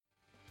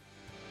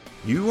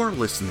You are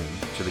listening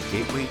to the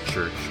Gateway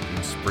Church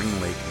in Spring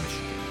Lake,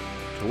 Michigan.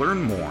 To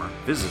learn more,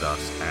 visit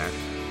us at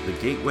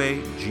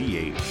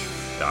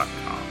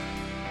thegatewaygh.com.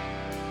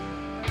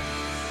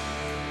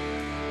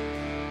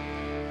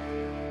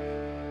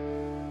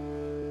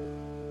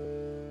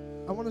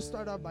 I want to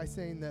start out by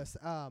saying this.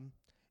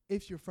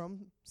 If you're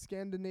from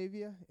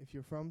Scandinavia, if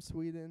you're from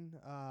Sweden,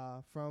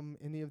 from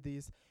any of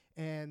these,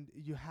 and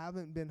you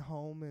haven't been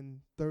home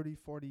in 30,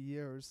 40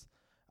 years,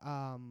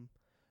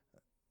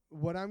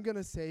 what I'm going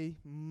to say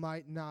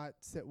might not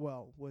sit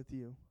well with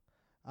you.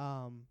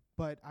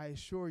 But I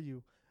assure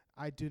you,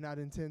 I do not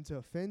intend to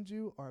offend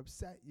you or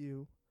upset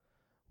you.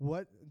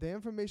 What the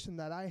information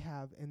that I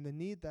have and the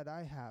need that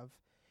I have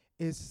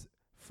is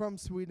from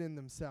Sweden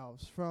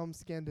themselves, from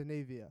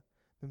Scandinavia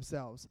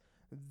themselves.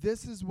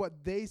 This is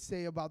what they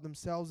say about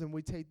themselves, and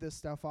we take this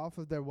stuff off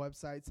of their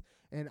websites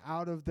and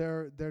out of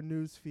their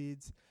news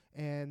feeds,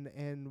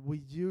 and we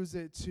use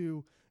it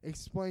to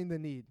explain the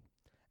need.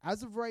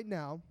 As of right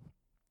now,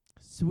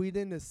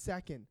 Sweden is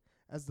second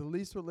as the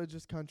least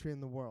religious country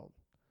in the world.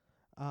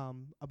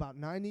 About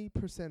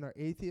 90% are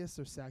atheists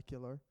or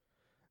secular.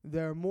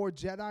 There are more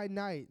Jedi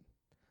Knight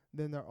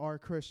than there are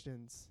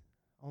Christians.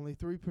 Only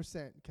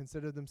 3%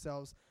 consider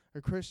themselves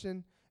a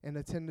Christian and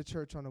attend the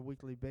church on a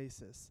weekly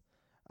basis.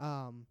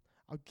 I'll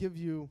give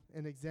you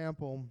an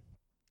example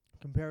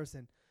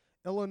comparison.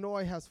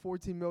 Illinois has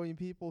 14 million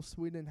people.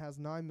 Sweden has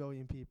 9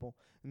 million people.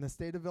 In the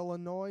state of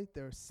Illinois,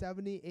 there are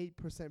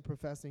 78%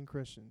 professing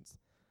Christians,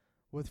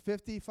 with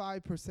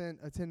 55%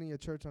 attending a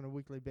church on a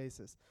weekly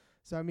basis.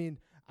 So, I mean,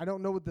 I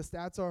don't know what the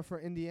stats are for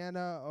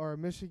Indiana or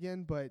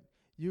Michigan, but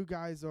you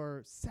guys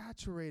are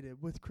saturated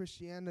with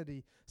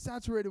Christianity,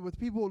 saturated with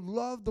people who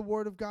love the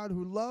Word of God,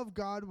 who love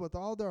God with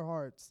all their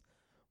hearts.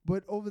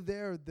 But over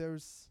there,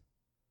 there's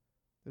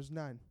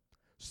none.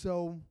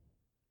 So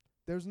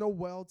there's no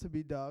well to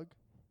be dug.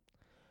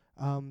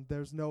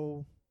 There's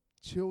no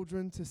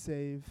children to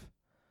save.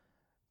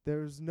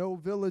 There's no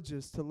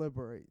villages to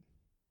liberate.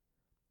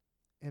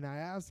 And I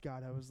asked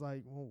God, I was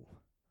like, well,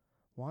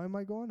 why am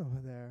I going over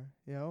there?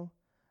 You know,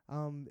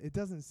 it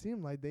doesn't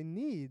seem like they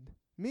need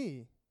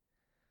me.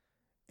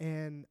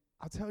 And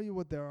I'll tell you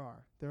what there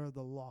are. There are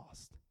the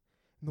lost.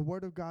 And the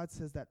Word of God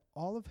says that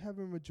all of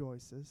heaven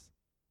rejoices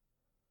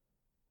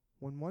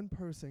when one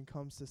person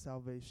comes to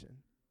salvation.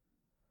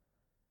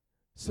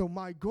 So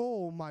my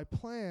goal, my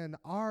plan,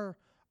 our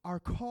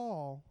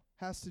call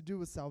has to do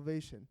with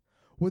salvation,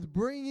 with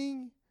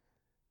bringing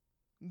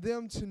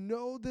them to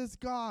know this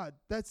God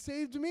that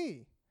saved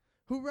me,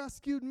 who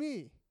rescued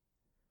me,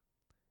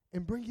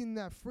 and bringing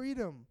that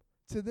freedom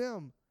to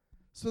them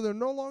so they're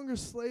no longer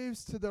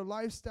slaves to their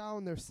lifestyle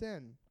and their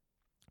sin.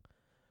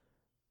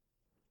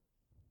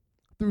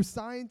 Through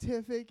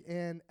scientific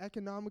and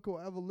economical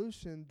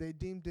evolution, they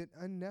deemed it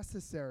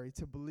unnecessary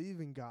to believe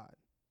in God.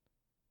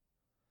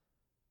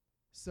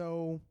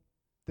 So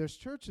there's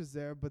churches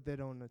there, but they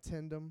don't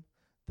attend them.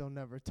 They'll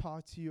never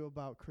talk to you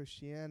about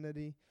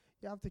Christianity.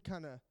 You have to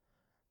kind of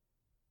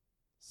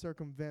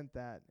circumvent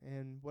that.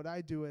 And what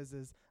I do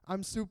is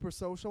I'm super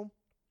social.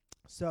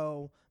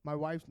 So my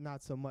wife,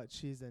 not so much.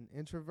 She's an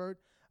introvert.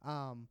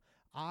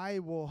 I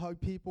will hug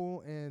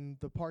people in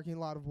the parking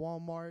lot of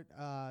Walmart,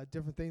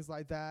 different things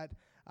like that.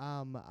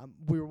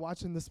 We were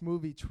watching this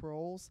movie,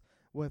 Trolls,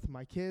 with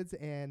my kids,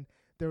 and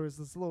there was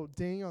this little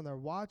ding on their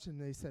watch, and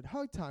they said,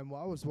 hug time.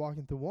 Well, I was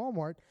walking through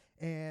Walmart,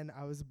 and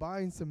I was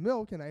buying some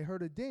milk, and I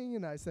heard a ding,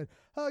 and I said,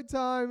 hug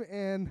time,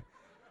 and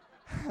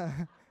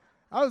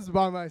I was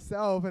by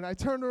myself, and I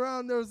turned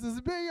around, there was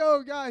this big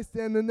old guy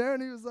standing there,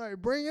 and he was like,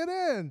 bring it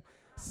in.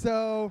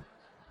 So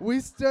we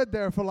stood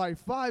there for like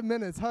 5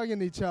 minutes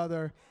hugging each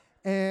other.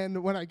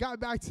 And when I got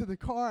back to the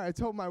car, I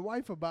told my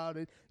wife about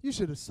it. You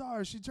should have saw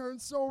her. She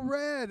turned so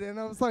red. And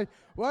I was like,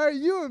 why are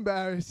you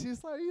embarrassed?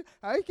 She's like,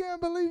 I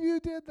can't believe you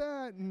did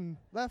that. And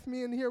left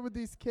me in here with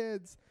these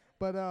kids.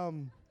 But,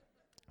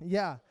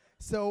 yeah.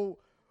 So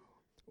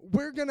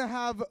we're going to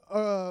have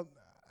a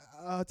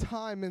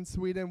time in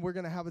Sweden. We're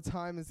going to have a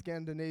time in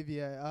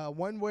Scandinavia.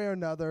 One way or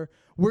another,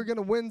 we're going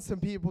to win some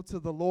people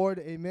to the Lord.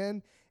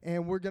 Amen.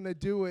 And we're going to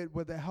do it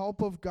with the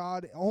help of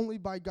God, only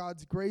by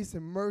God's grace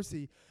and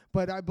mercy.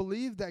 But I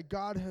believe that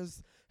God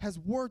has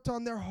worked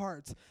on their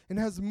hearts and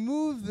has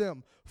moved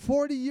them.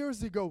 40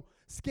 years ago,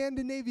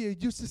 Scandinavia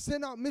used to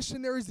send out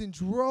missionaries in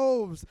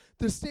droves.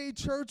 The state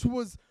church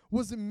was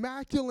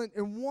immaculate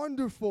and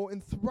wonderful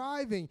and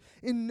thriving.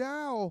 And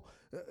now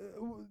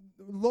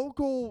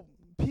local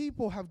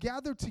people have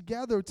gathered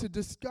together to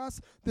discuss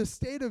the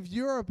state of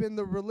Europe and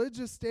the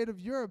religious state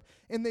of Europe.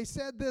 And they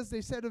said this,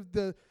 they said if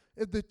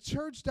the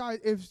church dies,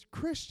 if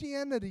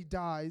Christianity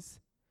dies,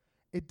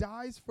 it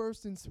dies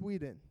first in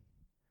Sweden.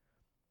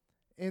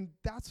 And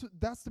that's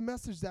the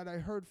message that I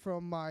heard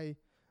from my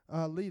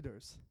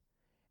leaders.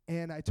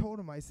 And I told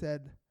them, I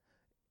said,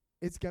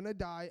 it's going to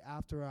die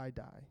after I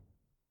die.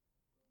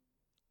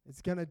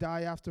 It's going to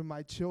die after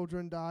my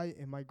children die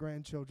and my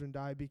grandchildren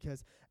die,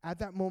 because at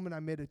that moment I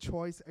made a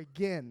choice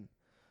again.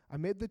 I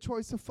made the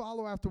choice to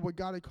follow after what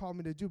God had called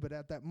me to do. But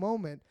at that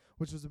moment,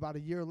 which was about a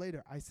year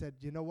later, I said,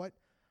 you know what?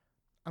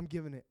 I'm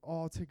giving it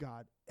all to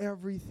God.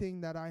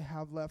 Everything that I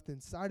have left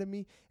inside of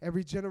me,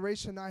 every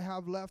generation I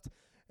have left,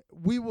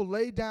 we will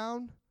lay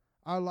down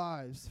our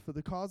lives for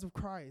the cause of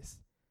Christ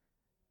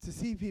to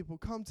see people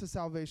come to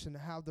salvation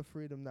and have the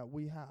freedom that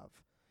we have.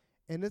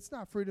 And it's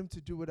not freedom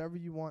to do whatever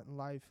you want in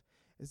life.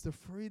 It's the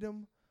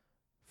freedom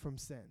from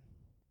sin.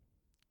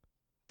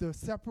 The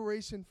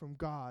separation from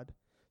God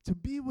to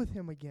be with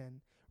him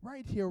again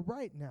right here,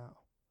 right now.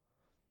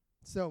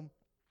 So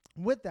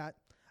with that,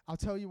 I'll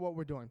tell you what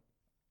we're doing.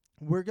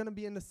 We're going to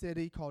be in a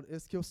city called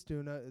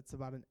Eskilstuna. It's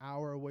about an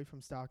hour away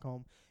from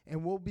Stockholm.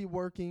 And we'll be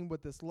working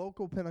with this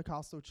local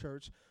Pentecostal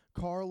church.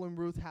 Carl and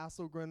Ruth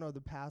Hasselgren are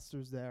the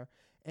pastors there.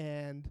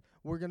 And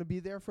we're going to be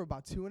there for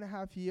about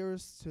 2.5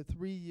 years to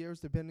 3 years,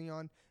 depending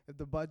on if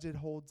the budget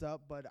holds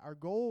up. But our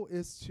goal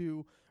is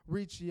to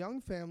reach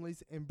young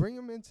families and bring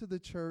them into the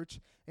church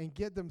and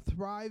get them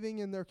thriving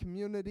in their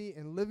community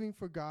and living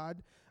for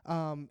God,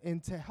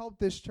 and to help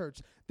this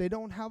church. They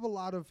don't have a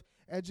lot of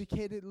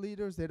educated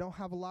leaders. They don't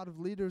have a lot of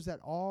leaders at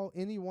all,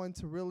 anyone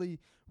to really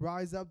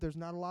rise up. There's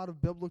not a lot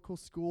of biblical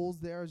schools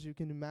there, as you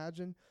can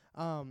imagine.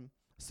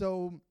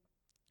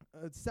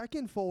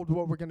 Secondfold,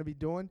 what we're going to be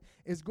doing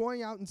is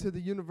going out into the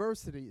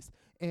universities,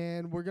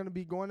 and we're going to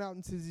be going out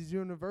into these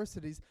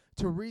universities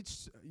to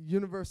reach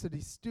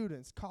university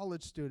students,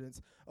 college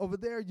students. Over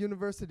there,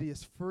 university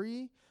is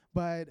free,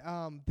 but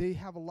they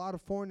have a lot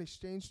of foreign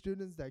exchange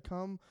students that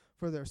come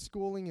for their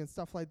schooling and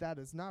stuff like that.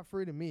 It's not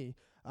free to me.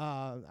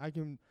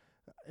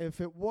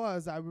 If it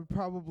was, I would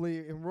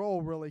probably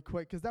enroll really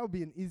quick because that would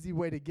be an easy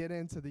way to get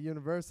into the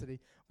university.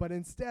 But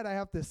instead, I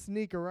have to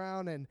sneak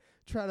around and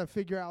try to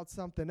figure out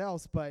something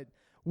else. But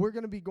we're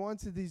going to be going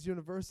to these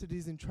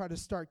universities and try to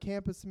start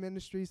campus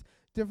ministries,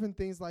 different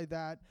things like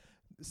that.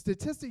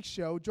 Statistics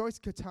show, Joyce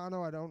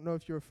Catano, I don't know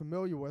if you're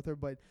familiar with her,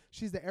 but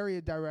she's the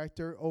area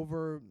director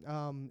over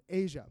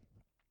Asia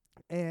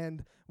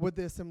and with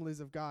the Assemblies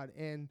of God.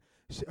 And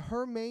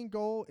her main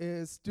goal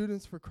is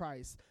students for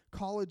Christ,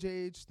 college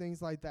age,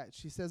 things like that.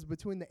 She says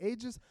between the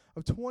ages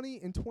of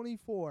 20 and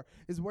 24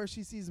 is where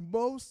she sees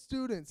most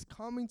students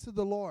coming to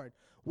the Lord.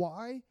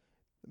 Why?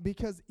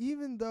 Because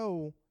even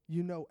though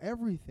you know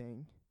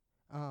everything,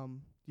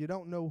 you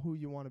don't know who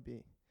you want to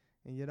be,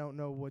 and you don't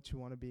know what you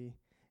want to be.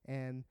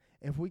 And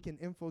if we can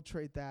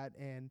infiltrate that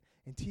and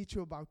teach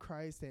you about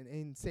Christ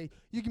and say,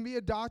 you can be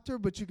a doctor,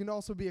 but you can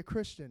also be a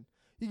Christian.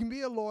 You can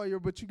be a lawyer,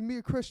 but you can be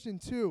a Christian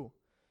too.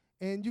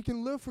 And you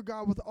can live for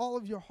God with all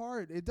of your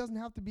heart. It doesn't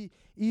have to be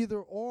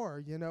either or,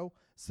 you know.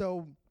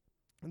 So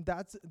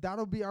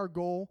that'll be our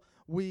goal.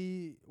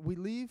 We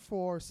leave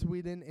for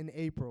Sweden in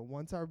April.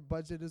 Once our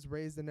budget is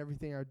raised and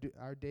everything,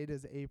 our date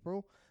is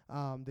April.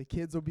 The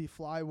kids will be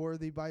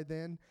fly-worthy by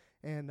then,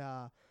 and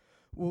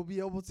we'll be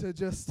able to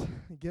just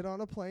get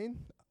on a plane,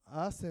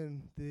 us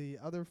and the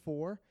other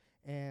 4,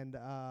 and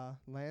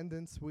land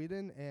in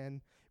Sweden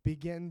and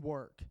begin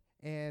work.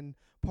 And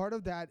part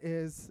of that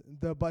is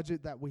the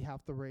budget that we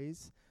have to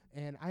raise.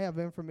 And I have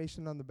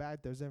information on the back.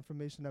 There's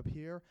information up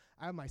here.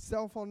 I have my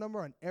cell phone number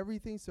on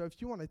everything. So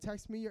if you want to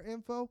text me your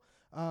info,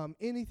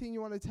 anything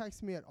you want to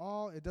text me at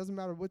all, it doesn't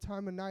matter what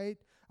time of night,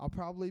 I'll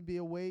probably be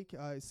awake.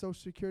 Social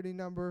security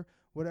number,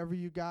 whatever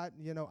you got,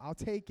 you know, I'll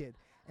take it.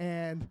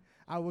 And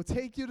I will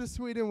take you to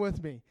Sweden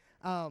with me.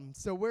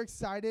 So we're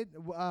excited.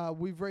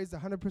 We've raised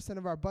 100%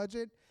 of our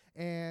budget,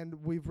 and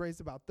we've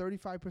raised about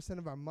 35%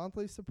 of our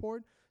monthly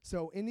support.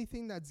 So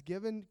anything that's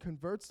given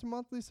converts to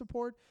monthly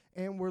support,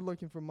 and we're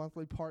looking for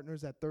monthly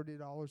partners at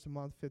 $30 a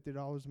month,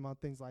 $50 a month,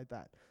 things like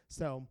that.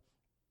 So,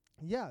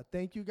 yeah,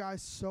 thank you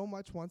guys so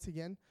much once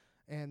again,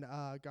 and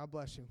God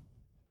bless you.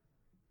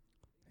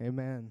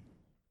 Amen.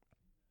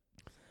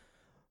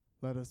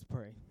 Let us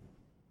pray.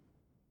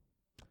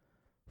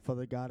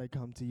 Father God, I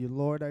come to you.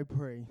 Lord, I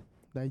pray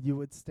that you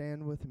would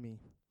stand with me,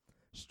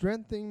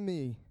 strengthen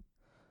me,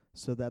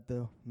 so that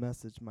the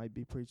message might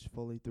be preached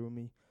fully through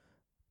me,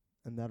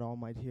 and that all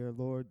might hear.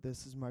 Lord,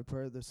 this is my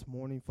prayer this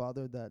morning,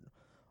 Father, that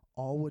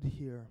all would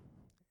hear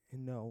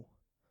and know.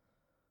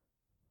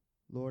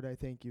 Lord, I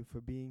thank you for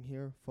being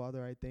here.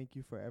 Father, I thank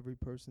you for every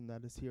person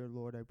that is here.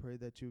 Lord, I pray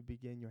that you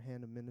begin your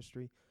hand of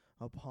ministry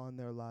upon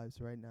their lives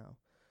right now.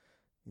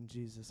 In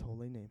Jesus'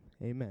 holy name,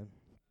 amen.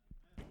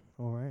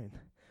 All right.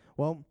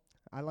 Well,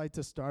 I like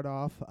to start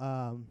off.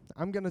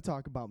 I'm going to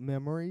talk about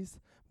memories,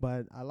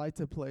 but I like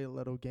to play a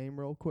little game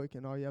real quick,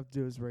 and all you have to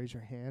do is raise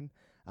your hand.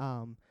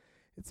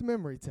 It's a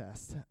memory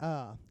test.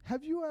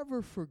 Have you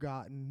ever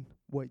forgotten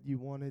what you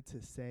wanted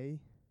to say?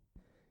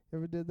 You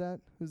ever did that?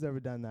 Who's ever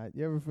done that?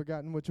 You ever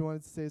forgotten what you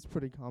wanted to say? It's a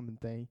pretty common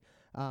thing.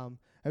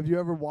 Have you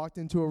ever walked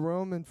into a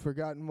room and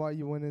forgotten why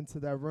you went into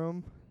that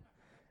room?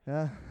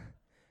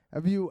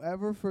 Have you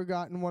ever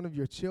forgotten one of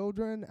your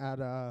children at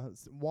a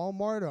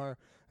Walmart or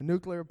a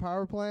nuclear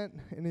power plant?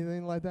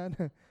 Anything like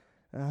that?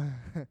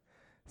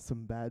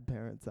 Some bad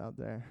parents out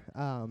there.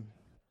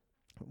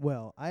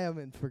 Well, I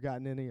haven't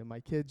forgotten any of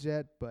my kids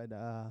yet, but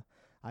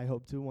I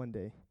hope to one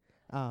day.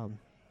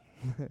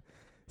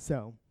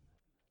 So,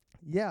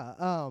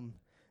 yeah,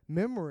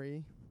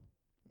 memory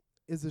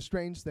is a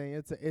strange thing.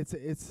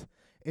 It's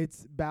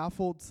it's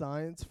baffled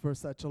science for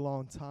such a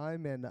long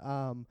time,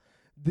 and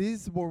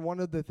these were one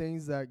of the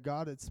things that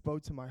God had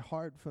spoke to my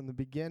heart from the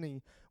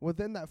beginning.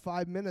 Within that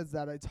 5 minutes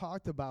that I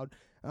talked about,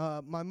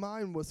 my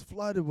mind was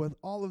flooded with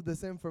all of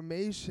this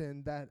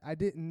information that I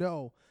didn't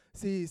know.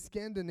 See,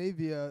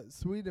 Scandinavia,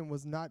 Sweden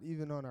was not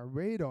even on our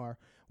radar.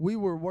 We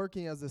were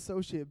working as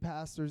associate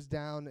pastors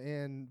down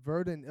in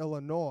Verdun,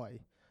 Illinois,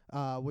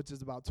 which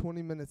is about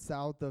 20 minutes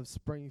south of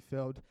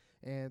Springfield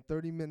and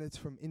 30 minutes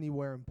from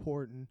anywhere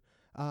important.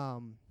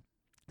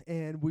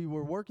 And we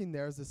were working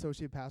there as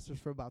associate pastors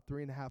for about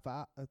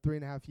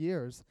 3.5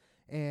 years.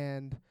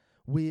 And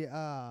we,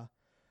 our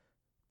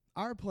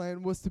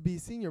plan was to be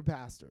senior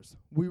pastors.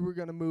 We were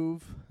going to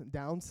move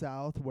down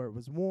south where it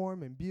was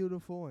warm and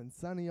beautiful and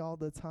sunny all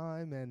the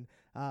time. And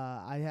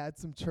I had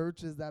some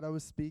churches that I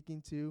was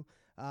speaking to.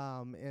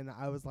 And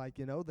I was like,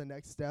 the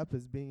next step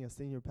is being a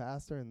senior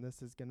pastor, and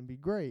this is going to be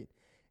great.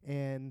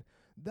 And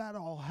that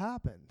all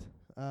happened.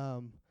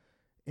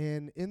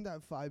 And in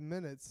that 5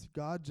 minutes,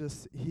 God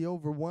he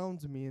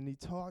overwhelmed me, and he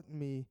taught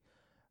me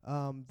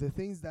the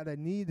things that I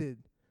needed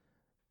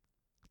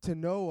to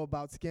know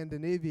about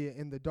Scandinavia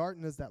and the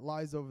darkness that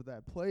lies over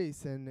that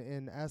place.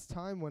 And as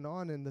time went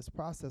on and this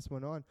process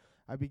went on,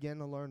 I began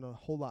to learn a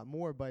whole lot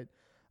more. But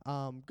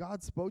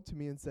God spoke to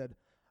me and said,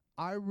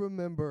 I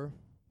remember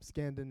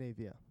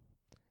Scandinavia,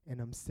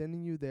 and I'm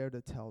sending you there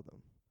to tell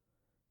them.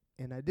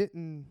 And I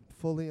didn't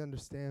fully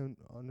understand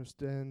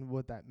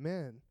what that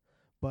meant,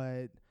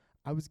 but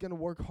I was going to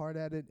work hard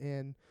at it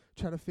and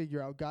try to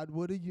figure out, God,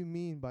 what do you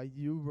mean by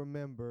you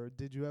remember?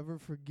 Did you ever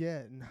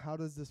forget? And how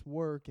does this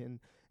work?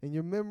 And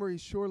your memory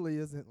surely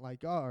isn't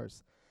like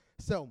ours.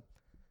 So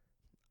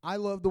I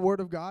love the Word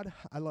of God.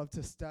 I love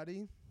to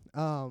study.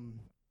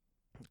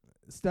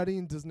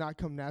 Studying does not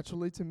come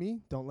naturally to me.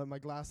 Don't let my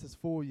glasses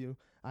fool you.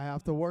 I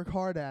have to work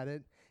hard at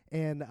it.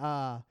 And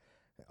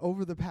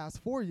over the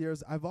past 4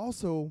 years, I've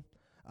also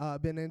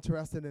been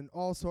interested in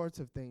all sorts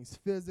of things,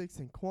 physics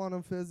and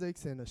quantum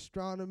physics and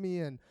astronomy,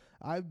 and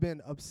I've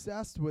been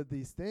obsessed with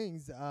these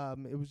things.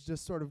 It was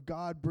just sort of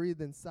God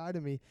breathed inside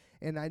of me,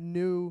 and I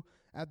knew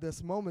at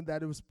this moment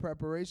that it was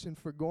preparation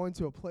for going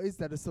to a place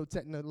that is so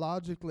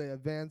technologically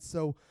advanced,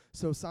 so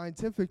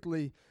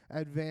scientifically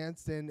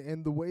advanced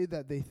in the way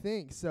that they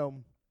think.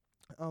 So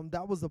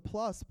that was a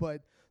plus,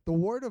 but the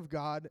Word of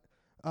God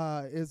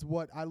is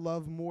what I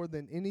love more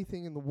than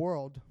anything in the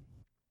world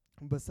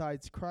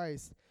besides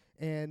Christ.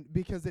 And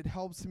because it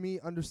helps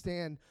me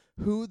understand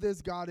who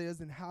this God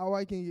is and how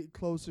I can get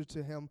closer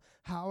to him,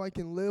 how I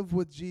can live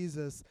with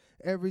Jesus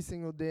every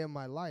single day of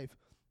my life.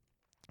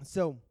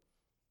 So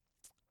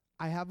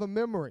I have a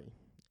memory,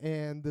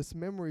 and this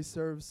memory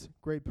serves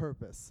great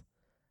purpose.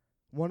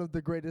 One of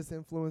the greatest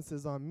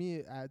influences on me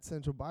at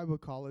Central Bible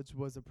College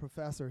was a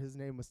professor. His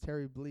name was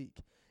Terry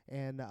Bleak,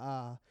 and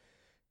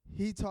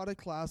he taught a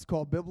class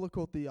called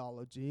Biblical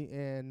Theology,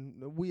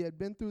 and we had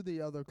been through the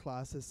other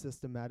classes,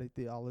 systematic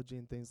theology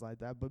and things like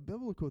that, but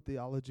biblical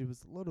theology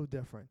was a little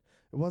different.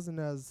 It wasn't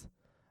as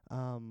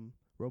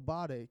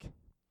robotic.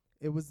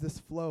 It was this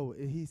flow.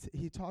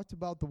 He talked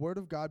about the Word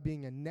of God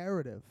being a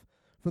narrative.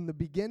 From the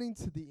beginning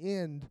to the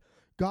end,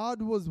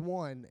 God was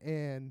one,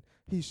 and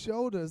he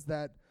showed us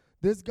that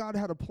this God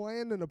had a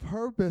plan and a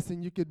purpose,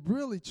 and you could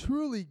really,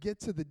 truly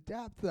get to the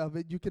depth of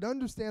it. You could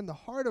understand the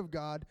heart of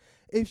God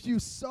if you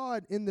saw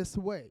it in this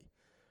way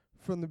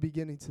from the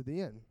beginning to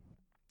the end.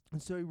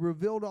 And so he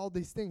revealed all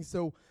these things.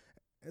 So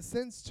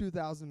since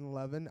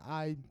 2011,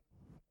 I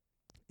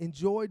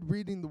enjoyed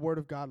reading the Word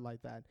of God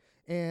like that.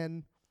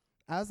 And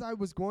as I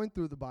was going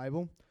through the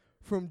Bible,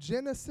 from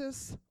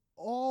Genesis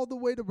all the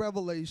way to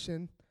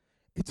Revelation,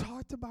 it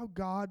talked about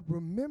God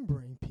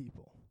remembering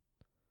people.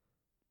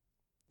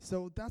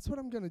 So that's what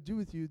I'm going to do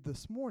with you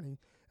this morning.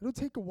 It'll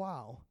take a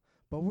while,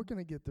 but we're going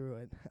to get through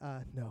it.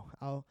 No,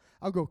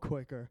 I'll go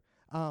quicker.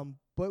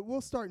 But we'll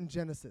start in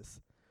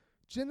Genesis.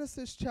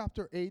 Genesis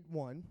chapter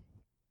 8:1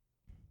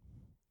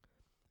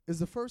 is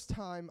the first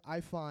time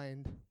I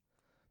find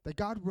that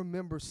God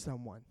remembers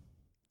someone.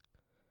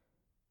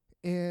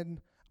 And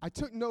I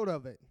took note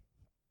of it.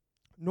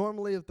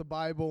 Normally, if the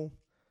Bible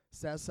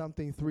says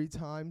something 3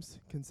 times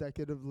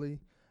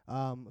consecutively,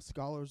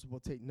 scholars will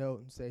take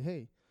note and say,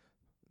 hey,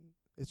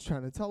 it's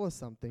trying to tell us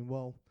something.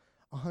 Well,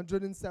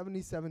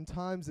 177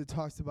 times it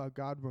talks about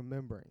God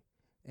remembering.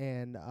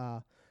 And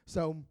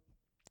so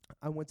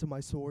I went to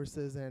my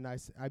sources and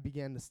I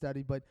began to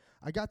study. But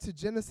I got to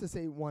Genesis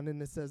 8:1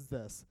 and it says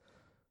this.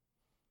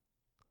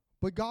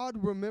 But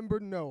God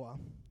remembered Noah.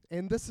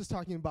 And this is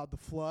talking about the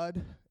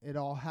flood. It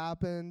all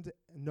happened.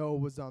 Noah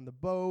was on the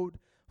boat,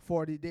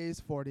 40 days,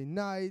 40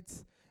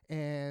 nights.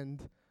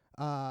 And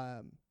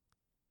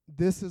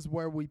this is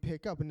where we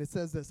pick up, and it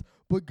says this,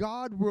 but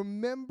God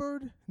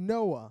remembered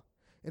Noah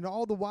and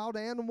all the wild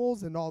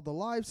animals and all the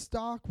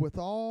livestock with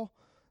all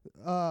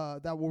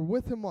that were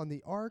with him on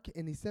the ark,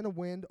 and he sent a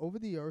wind over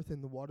the earth,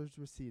 and the waters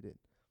receded.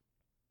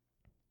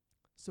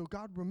 So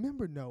God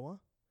remembered Noah,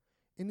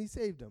 and he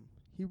saved him.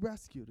 He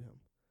rescued him.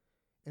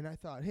 And I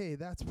thought, hey,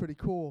 that's pretty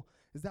cool.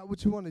 Is that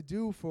what you want to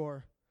do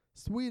for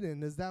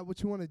Sweden? Is that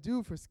what you want to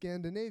do for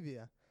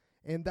Scandinavia?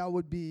 and that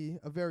would be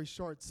a very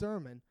short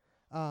sermon.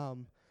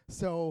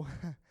 So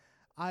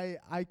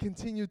I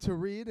continued to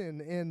read,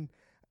 and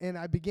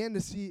I began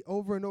to see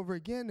over and over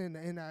again,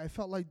 and I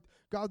felt like,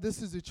 God,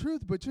 this is the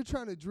truth, but you're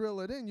trying to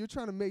drill it in. You're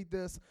trying to make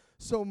this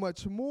so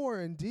much more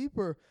and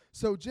deeper.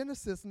 So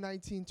Genesis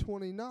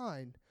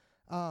 19:29,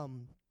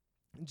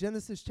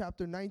 Genesis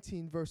chapter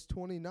 19, verse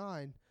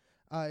 29,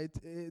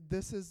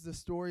 this is the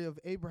story of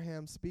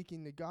Abraham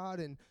speaking to God,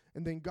 and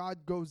then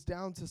God goes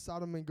down to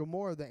Sodom and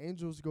Gomorrah. The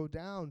angels go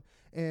down,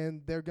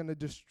 and they're going to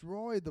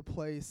destroy the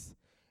place.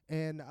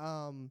 And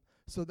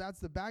so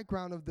that's the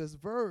background of this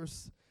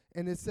verse.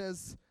 And it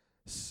says,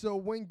 so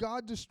when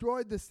God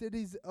destroyed the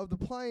cities of the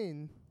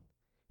plain,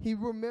 he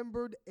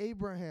remembered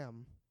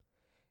Abraham,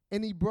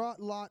 and he brought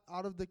Lot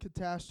out of the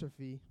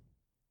catastrophe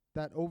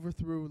that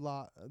overthrew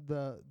Lot,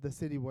 the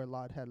city where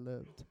Lot had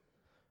lived.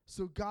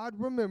 So God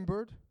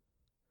remembered,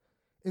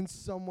 and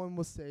someone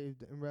was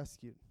saved and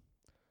rescued.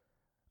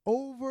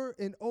 Over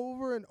and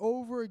over and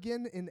over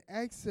again in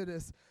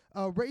Exodus,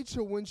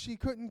 Rachel, when she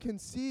couldn't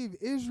conceive,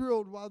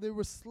 Israel, while they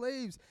were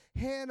slaves,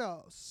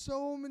 Hannah,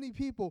 so many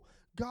people,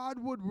 God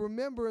would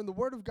remember, and the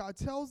Word of God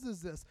tells us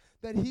this,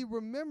 that he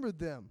remembered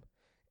them.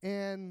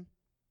 And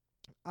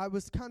I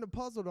was kind of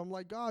puzzled. I'm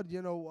like, God,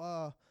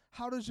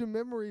 how does your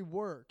memory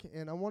work?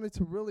 And I wanted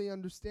to really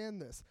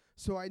understand this.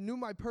 So I knew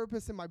my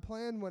purpose and my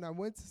plan when I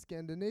went to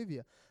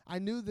Scandinavia. I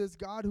knew this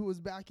God who was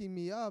backing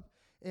me up,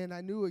 and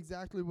I knew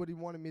exactly what he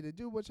wanted me to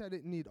do, which I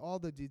didn't need all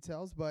the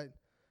details, but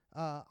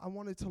I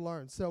wanted to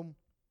learn. So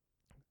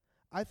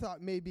I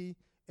thought maybe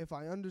if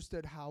I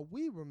understood how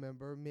we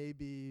remember,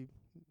 maybe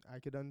I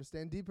could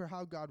understand deeper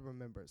how God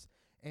remembers.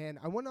 And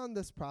I went on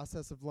this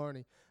process of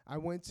learning. I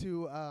went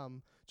to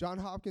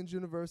Johns Hopkins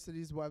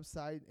University's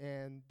website,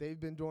 and they've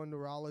been doing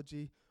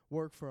neurology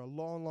work for a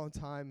long, long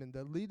time. And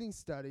the leading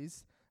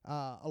studies,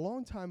 a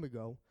long time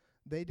ago,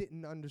 they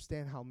didn't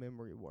understand how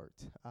memory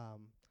worked.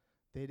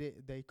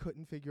 They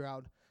couldn't figure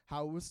out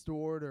how it was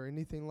stored or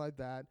anything like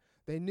that.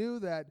 They knew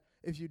that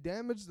if you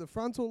damaged the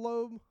frontal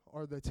lobe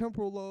or the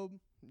temporal lobe,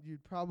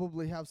 you'd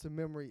probably have some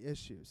memory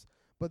issues.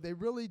 But they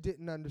really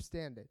didn't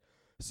understand it.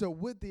 So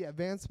with the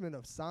advancement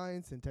of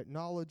science and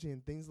technology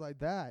and things like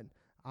that,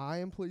 I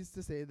am pleased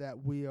to say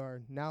that we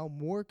are now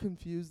more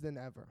confused than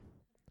ever.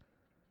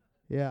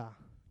 Yeah.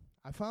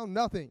 I found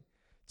nothing.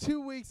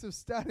 2 weeks of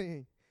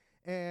studying,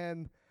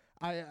 and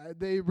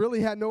they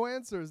really had no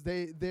answers.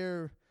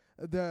 The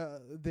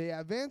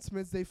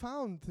advancements, they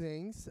found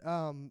things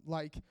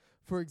like,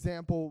 for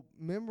example,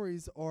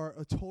 memories are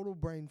a total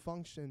brain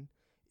function,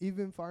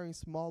 even firing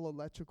small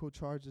electrical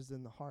charges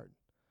in the heart.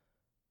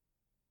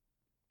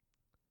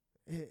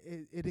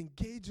 It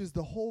engages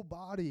the whole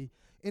body,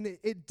 and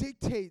it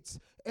dictates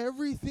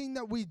everything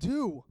that we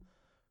do.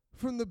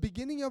 From the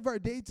beginning of our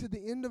day to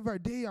the end of our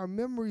day, our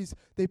memories,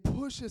 they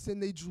push us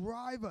and they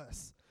drive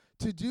us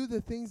to do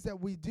the things that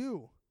we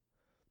do.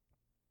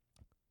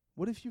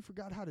 What if you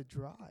forgot how to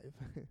drive?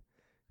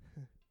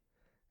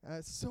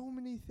 So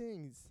many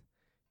things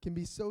can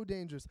be so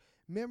dangerous.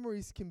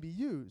 Memories can be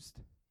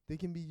used. They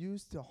can be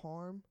used to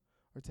harm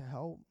or to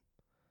help.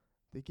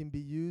 They can be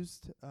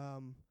used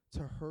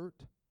to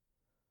hurt.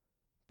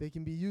 They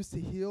can be used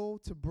to heal,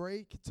 to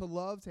break, to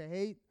love, to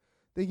hate.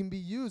 They can be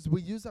used.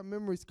 We use our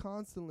memories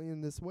constantly in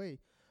this way.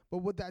 But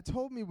what that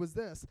told me was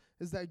this,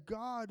 is that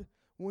God,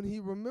 when he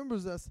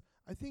remembers us,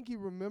 I think he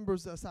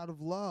remembers us out of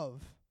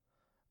love,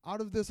 out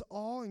of this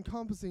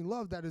all-encompassing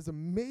love that is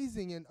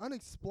amazing and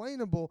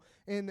unexplainable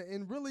and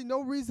really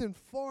no reason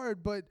for it,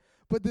 but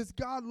this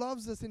God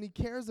loves us and he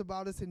cares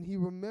about us and he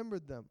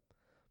remembered them.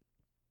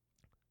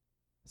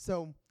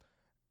 So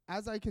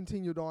as I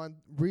continued on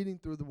reading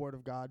through the Word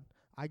of God,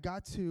 I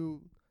got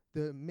to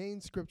the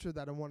main scripture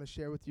that I want to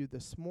share with you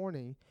this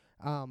morning.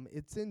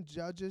 It's in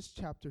Judges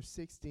chapter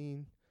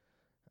 16.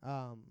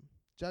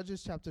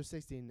 Judges chapter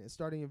 16,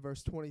 starting in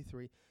verse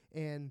 23.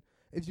 And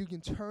if you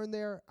can turn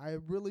there, I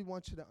really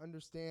want you to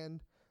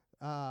understand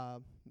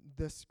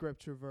this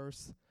scripture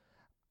verse.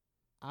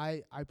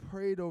 I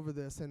prayed over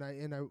this, and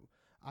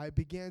I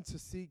began to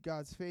seek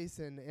God's face,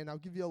 and I'll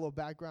give you a little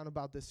background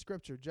about this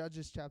scripture.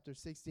 Judges chapter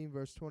 16,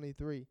 verse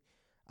 23.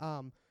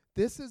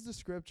 This is the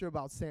scripture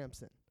about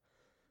Samson.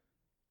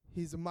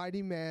 He's a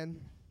mighty man.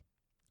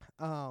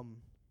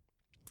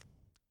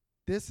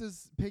 This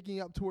is picking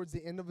up towards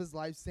the end of his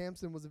life.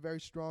 Samson was a very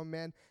strong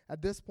man.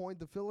 At this point,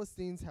 the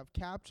Philistines have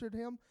captured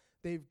him.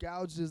 They've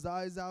gouged his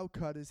eyes out,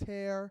 cut his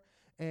hair,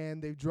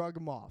 and they've drug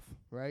him off,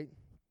 right?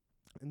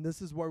 And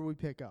this is where we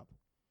pick up.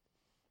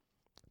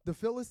 The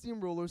Philistine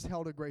rulers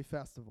held a great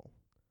festival,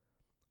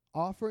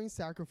 offering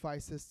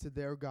sacrifices to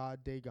their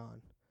god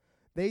Dagon.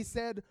 They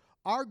said,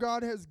 "Our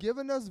God has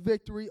given us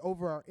victory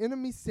over our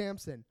enemy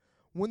Samson."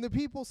 When the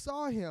people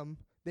saw him,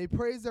 they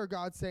praised their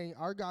God, saying,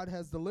 "Our God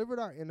has delivered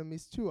our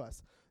enemies to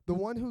us, the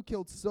one who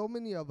killed so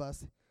many of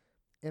us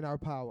in our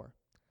power."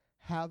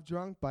 Half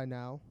drunk by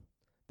now,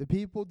 the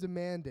people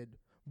demanded,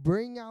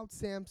 "Bring out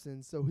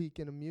Samson so he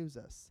can amuse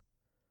us."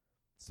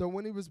 So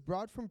when he was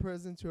brought from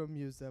prison to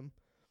amuse them,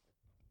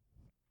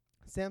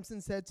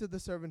 Samson said to the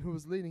servant who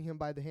was leading him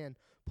by the hand,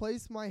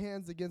 "Place my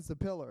hands against the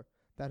pillar."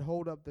 that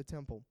hold up the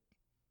temple.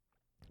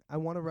 I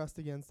want to rest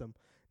against them.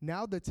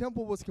 Now the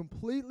temple was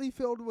completely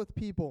filled with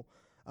people,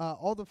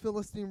 all the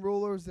Philistine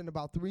rulers and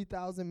about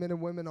 3,000 men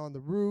and women on the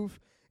roof,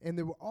 and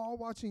they were all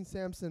watching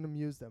Samson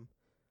amuse them.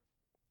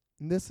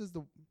 And this is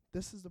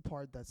the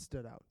part that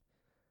stood out.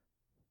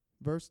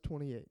 Verse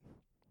 28.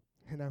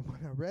 And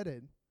when I read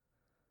it, it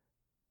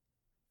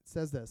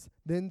says this: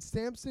 Then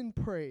Samson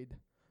prayed,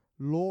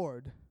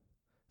 Lord,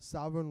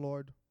 sovereign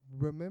Lord,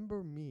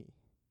 remember me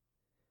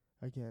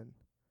again.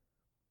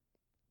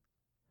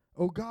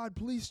 Oh God,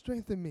 please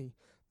strengthen me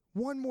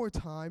one more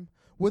time.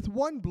 With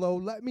one blow,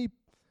 let me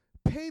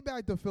pay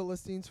back the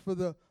Philistines for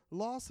the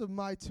loss of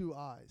my 2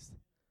 eyes.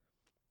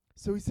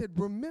 So he said,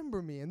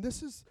 remember me. And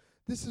this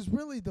is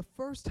really the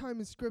first time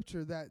in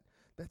Scripture that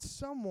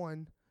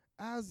someone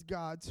asked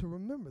God to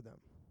remember them.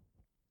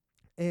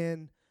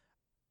 And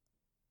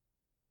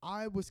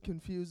I was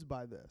confused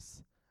by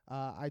this.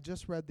 I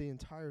just read the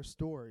entire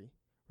story,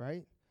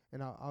 right?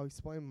 And I'll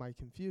explain my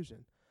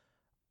confusion.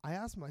 I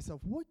asked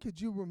myself, what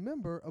could you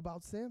remember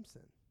about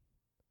Samson?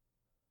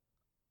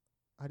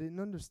 I didn't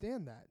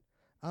understand that.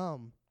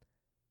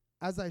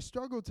 As I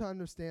struggled to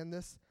understand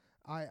this,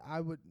 I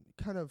would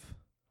kind of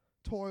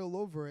toil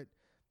over it.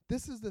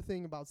 This is the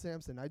thing about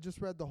Samson. I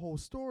just read the whole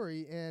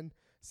story, and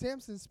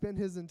Samson spent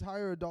his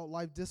entire adult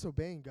life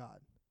disobeying God.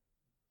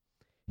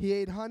 He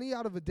ate honey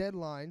out of a dead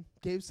lion,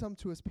 gave some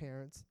to his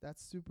parents.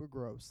 That's super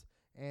gross,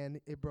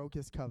 and it broke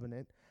his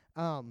covenant.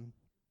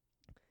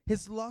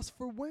 His lust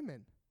for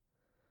women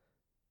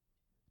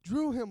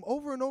drew him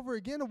over and over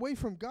again away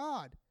from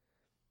God.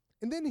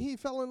 And then he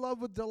fell in love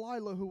with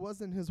Delilah, who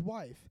wasn't his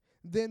wife.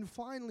 Then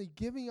finally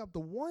giving up the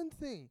one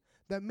thing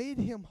that made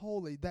him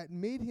holy, that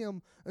made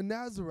him a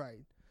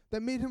Nazirite,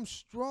 that made him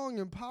strong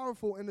and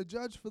powerful and a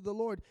judge for the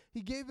Lord,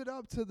 he gave it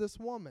up to this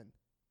woman.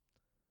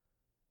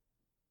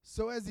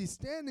 So as he's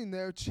standing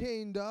there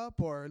chained up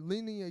or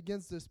leaning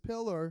against this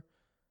pillar,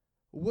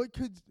 what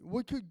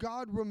could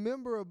God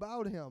remember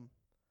about him?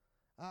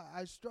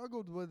 I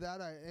struggled with that,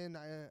 and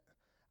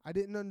I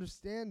didn't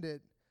understand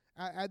it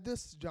at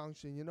this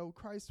junction.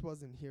 Christ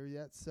wasn't here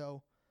yet,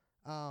 so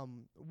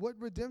what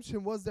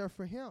redemption was there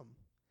for him?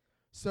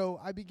 So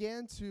I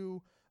began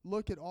to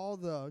look at all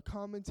the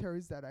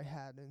commentaries that I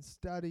had and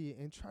study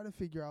and try to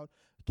figure out,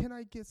 can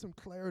I get some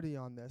clarity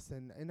on this?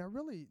 And I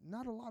really,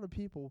 not a lot of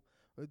people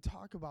would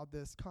talk about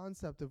this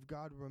concept of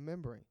God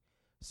remembering.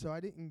 So I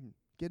didn't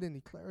get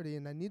any clarity,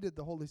 and I needed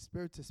the Holy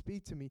Spirit to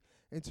speak to me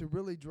and to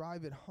really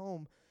drive it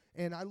home.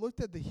 And I looked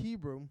at the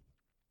Hebrew,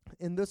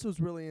 and this was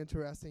really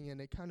interesting,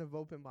 and it kind of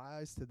opened my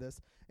eyes to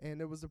this,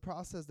 and it was a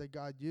process that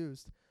God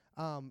used.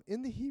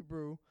 In the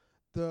Hebrew,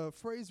 the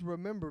phrase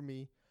remember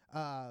me,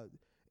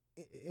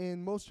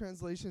 in most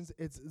translations,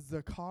 it's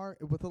zakar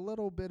with a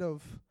little bit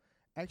of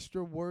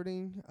extra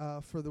wording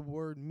for the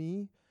word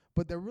me,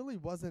 but there really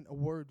wasn't a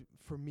word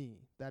for me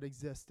that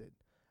existed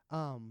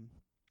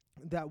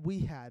that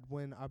we had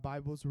when our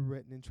Bibles were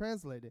written and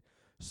translated.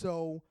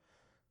 So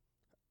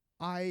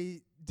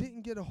I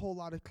didn't get a whole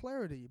lot of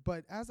clarity,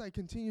 but as I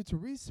continued to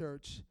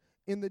research,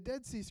 in the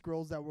Dead Sea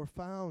Scrolls that were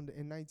found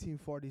in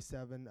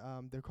 1947,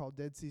 they're called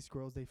Dead Sea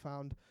Scrolls, they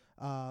found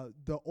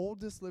the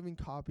oldest living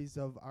copies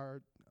of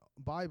our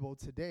Bible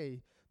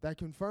today that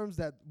confirms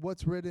that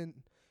what's written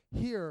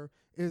here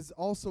is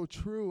also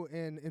true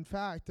and in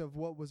fact of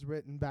what was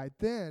written back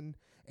then,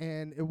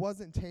 and it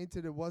wasn't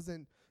tainted, it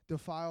wasn't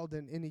defiled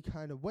in any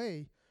kind of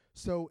way.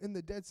 So in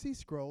the Dead Sea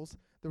Scrolls,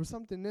 there was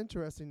something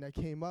interesting that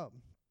came up.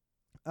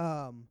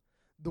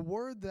 The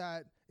word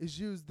that is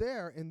used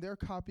there in their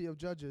copy of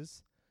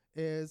Judges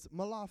is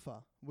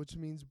malafa, which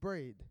means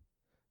braid.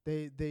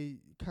 They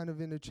kind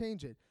of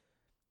interchange it.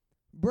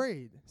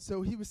 Braid.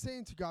 So he was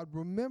saying to God,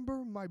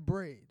 remember my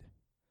braid.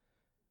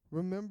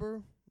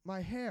 Remember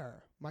my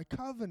hair, my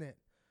covenant.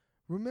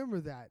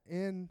 Remember that.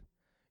 And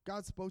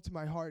God spoke to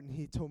my heart, and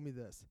he told me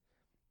this.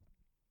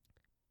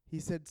 He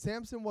said,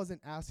 Samson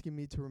wasn't asking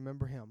me to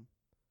remember him.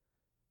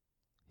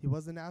 He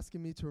wasn't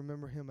asking me to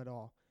remember him at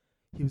all.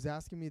 He was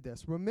asking me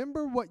this: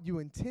 remember what you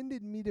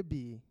intended me to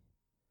be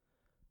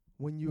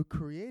when you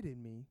created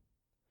me,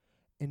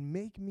 and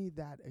make me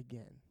that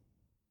again.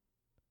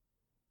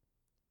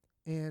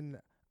 And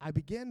I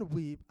began to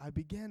weep. I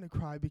began to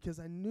cry because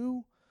I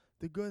knew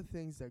the good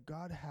things that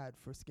God had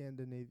for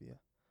Scandinavia,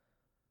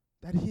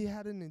 that he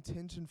had an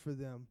intention for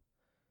them,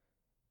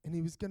 and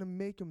he was going to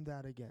make them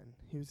that again.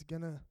 He was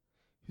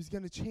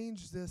going to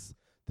change this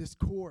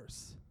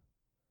course.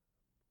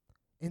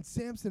 And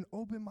Samson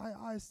opened my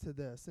eyes to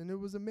this, and it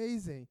was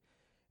amazing.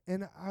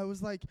 And I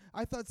was like,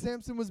 I thought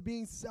Samson was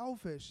being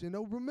selfish.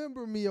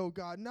 Remember me, oh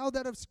God, now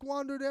that I've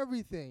squandered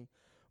everything.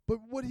 But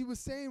what he was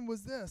saying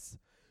was this: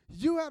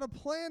 you had a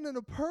plan and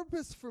a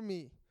purpose for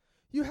me.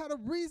 You had a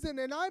reason,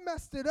 and I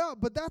messed it up,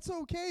 but that's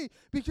okay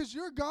because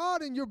you're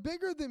God and you're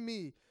bigger than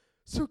me.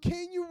 So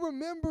can you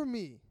remember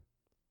me?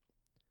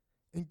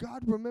 And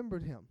God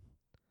remembered him,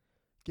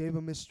 gave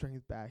him his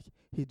strength back.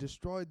 He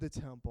destroyed the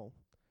temple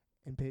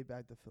and paid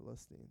back the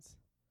Philistines.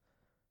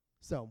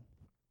 So,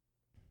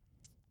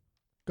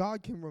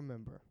 God can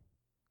remember.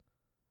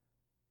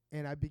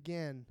 And I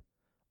began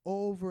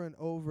over and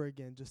over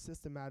again, just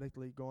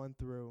systematically going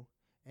through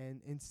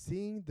and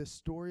seeing the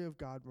story of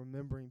God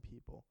remembering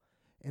people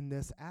and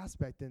this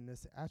aspect and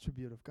this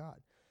attribute of God.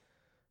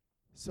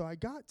 So I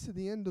got to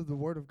the end of the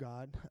Word of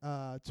God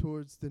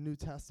towards the New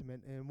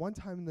Testament, and one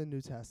time in the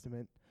New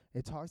Testament,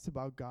 it talks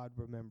about God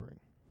remembering.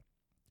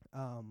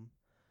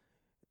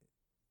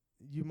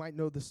 You might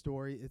know the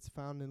story. It's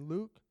found in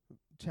Luke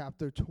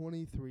chapter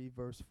 23,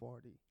 verse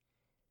 40.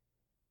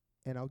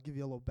 And I'll give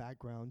you a little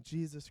background.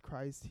 Jesus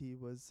Christ, he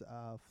was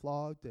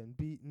flogged and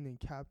beaten and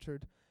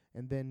captured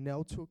and then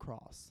nailed to a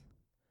cross.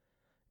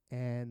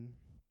 And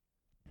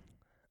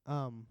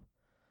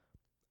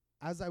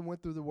as I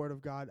went through the Word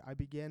of God, I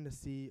began to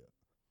see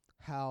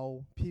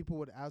how people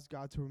would ask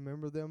God to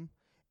remember them,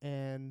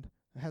 and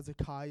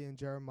Hezekiah and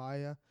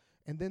Jeremiah,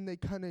 and then they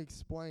kind of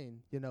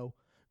explain,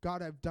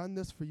 God, I've done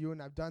this for you,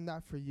 and I've done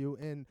that for you,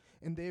 and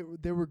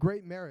there were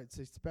great merits,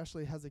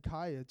 especially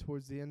Hezekiah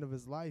towards the end of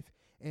his life.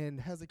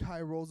 And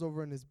Hezekiah rolls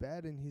over in his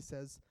bed, and he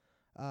says,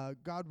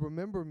 God,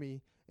 remember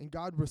me, and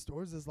God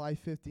restores his life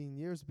 15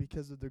 years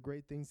because of the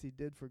great things he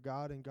did for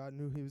God, and God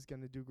knew he was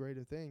going to do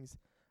greater things.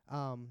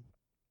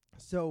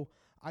 So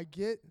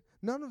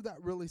none of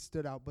that really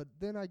stood out, but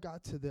then I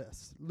got to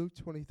this, Luke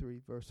 23,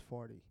 verse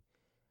 40.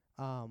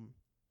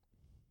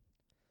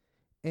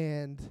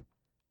 And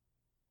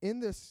in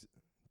this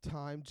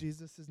time,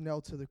 Jesus is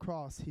nailed to the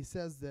cross. He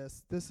says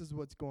this is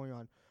what's going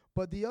on.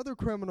 But the other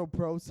criminal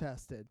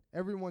protested.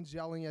 Everyone's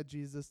yelling at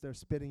Jesus. They're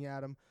spitting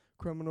at him.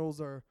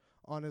 Criminals are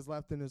on his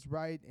left and his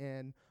right,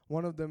 and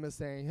one of them is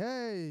saying,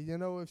 hey,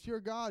 if you're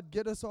God,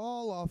 get us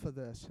all off of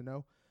this,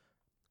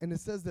 And it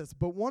says this,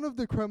 but one of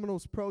the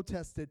criminals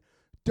protested,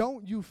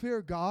 don't you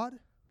fear God?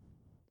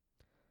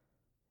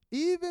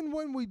 Even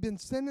when we've been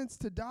sentenced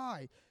to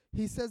die,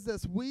 he says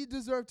this, we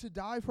deserve to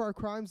die for our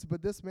crimes,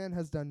 but this man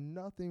has done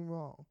nothing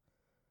wrong.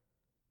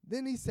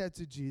 Then he said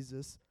to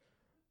Jesus,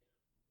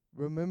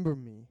 remember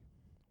me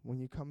when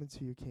you come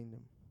into your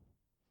kingdom.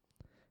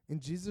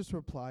 And Jesus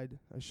replied,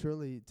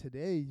 surely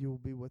today you will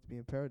be with me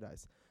in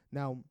paradise.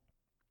 Now,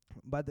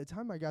 by the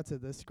time I got to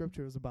this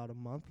scripture, it was about a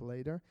month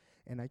later,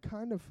 and I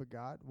kind of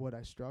forgot what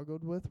I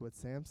struggled with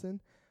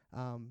Samson,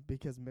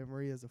 because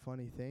memory is a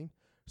funny thing.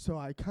 So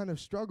I kind of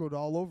struggled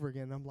all over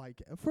again. I'm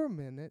like, for a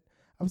minute,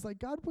 I was like,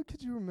 God, what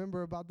could you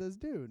remember about this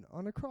dude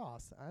on a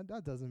cross?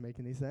 That doesn't make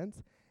any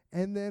sense.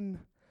 And then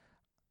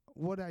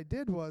what I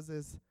did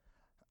is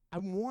I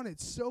wanted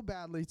so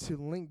badly to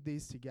link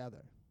these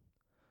together.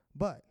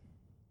 But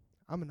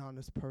I'm an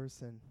honest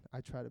person.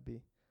 I try to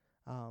be.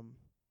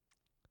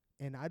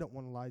 And I don't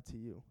want to lie to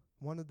you.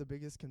 One of the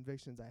biggest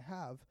convictions I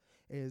have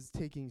is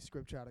taking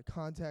scripture out of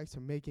context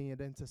or making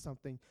it into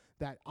something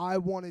that I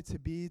want it to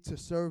be to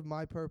serve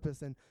my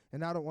purpose, and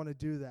I don't want to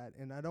do that.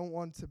 And I don't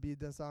want to be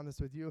dishonest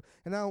with you.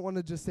 And I don't want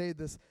to just say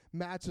this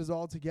matches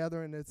all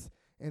together and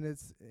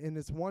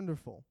it's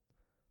wonderful.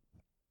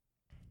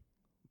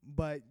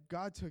 But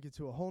God took it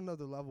to a whole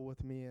nother level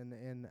with me,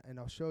 and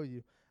I'll show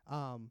you.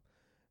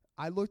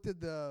 I looked at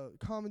the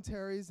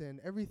commentaries and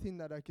everything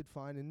that I could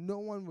find, and no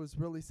one was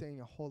really saying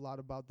a whole lot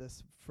about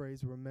this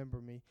phrase, remember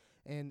me.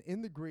 And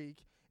in the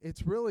Greek,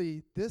 it's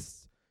really,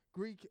 this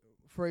Greek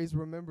phrase,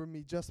 remember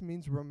me, just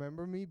means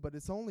remember me, but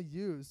it's only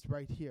used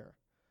right here.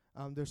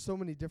 There's so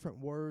many different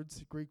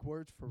words, Greek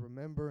words for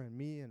remember and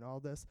me and all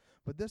this,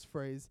 but this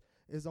phrase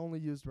is only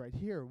used right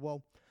here.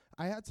 Well,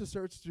 I had to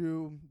search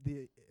through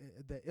the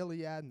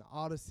Iliad and the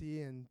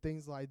Odyssey and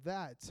things like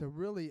that to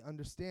really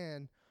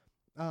understand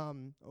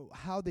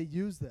how they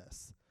use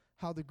this,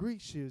 how the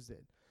Greeks used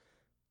it.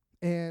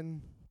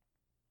 And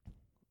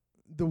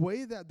the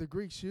way that the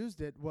Greeks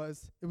used it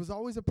was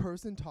always a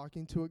person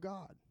talking to a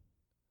god,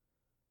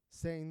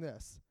 saying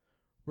this,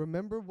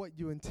 remember what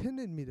you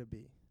intended me to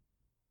be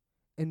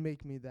and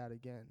make me that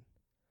again.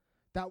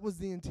 That was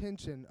the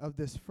intention of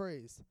this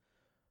phrase,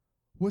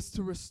 was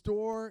to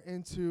restore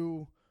and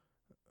to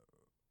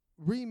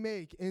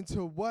remake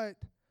into what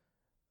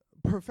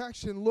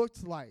perfection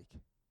looked like.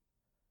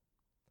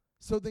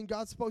 So then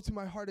God spoke to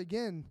my heart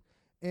again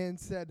and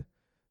said,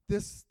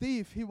 this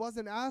thief, he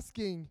wasn't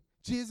asking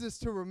Jesus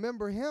to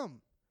remember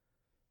him.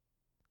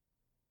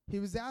 He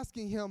was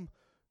asking him,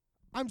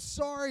 I'm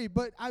sorry,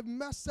 but I've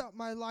messed up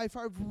my life.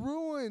 I've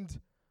ruined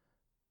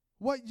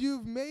what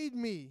you've made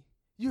me.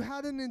 You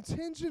had an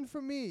intention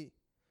for me.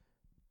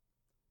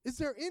 Is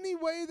there any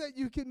way that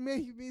you can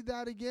make me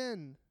that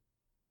again?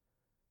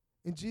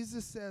 And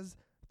Jesus says,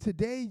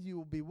 today you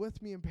will be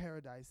with me in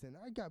paradise. And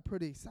I got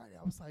pretty excited.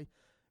 I was like,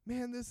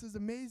 man, this is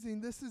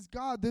amazing. This is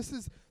God. This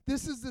is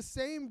the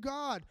same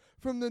God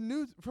from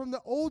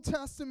the Old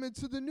Testament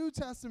to the New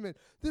Testament.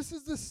 This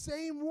is the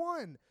same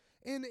one.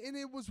 And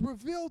it was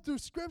revealed through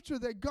Scripture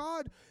that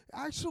God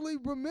actually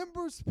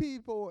remembers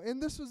people.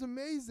 And this was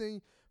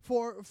amazing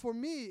for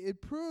me.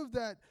 It proved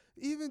that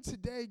even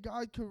today,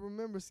 God could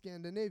remember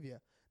Scandinavia.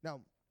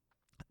 Now,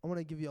 I want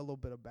to give you a little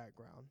bit of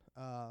background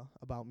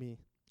about me.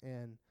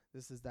 And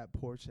this is that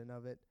portion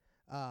of it.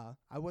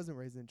 I wasn't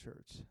raised in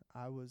church.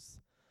 I was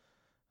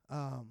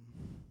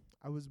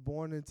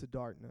born into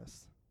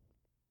darkness.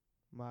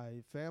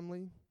 My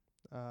family,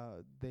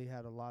 They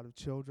had a lot of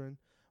children,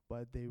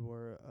 but they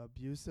were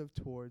abusive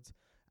towards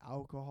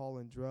alcohol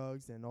and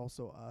drugs, and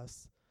also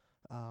us.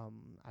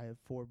 I have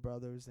 4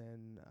 brothers,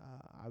 and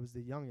I was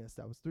the youngest.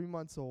 I was 3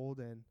 months old,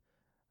 and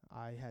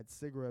I had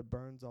cigarette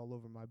burns all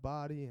over my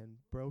body and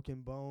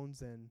broken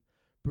bones and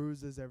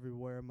bruises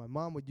everywhere. My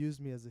mom would use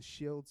me as a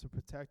shield to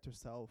protect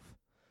herself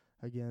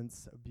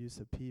against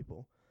abusive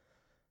people.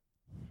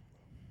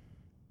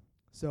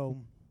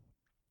 So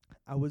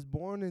I was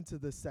born into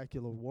the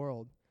secular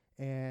world,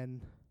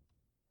 and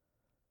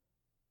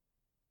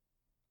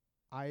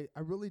I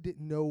really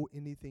didn't know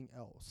anything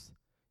else.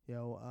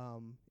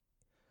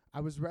 I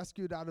was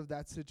rescued out of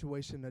that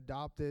situation,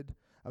 adopted.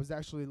 I was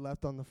actually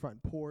left on the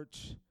front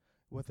porch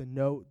with a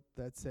note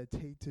that said,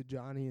 "Take to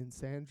Johnny and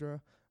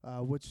Sandra,"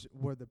 which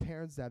were the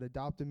parents that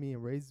adopted me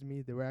and raised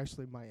me. They were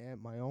actually my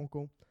aunt, my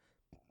uncle.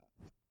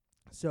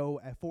 So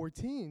at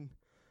 14,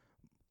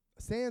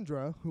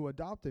 Sandra, who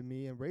adopted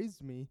me and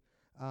raised me,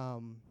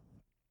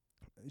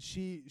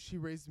 she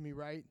raised me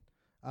right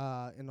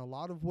in a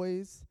lot of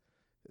ways.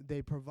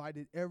 They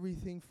provided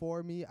everything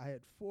for me. I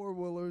had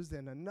 4-wheelers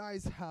and a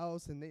nice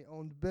house, and they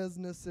owned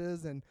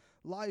businesses, and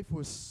life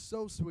was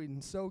so sweet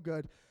and so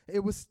good.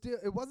 It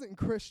wasn't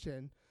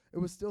Christian. It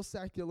was still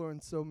secular in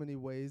so many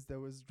ways. There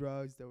was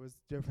drugs, there was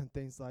different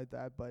things like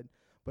that, but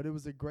it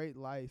was a great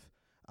life.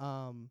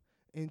 And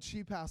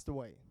she passed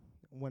away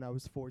when I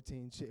was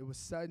 14. It was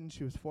sudden.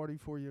 She was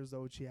 44 years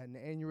old. She had an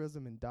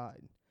aneurysm and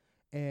died.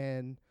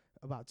 And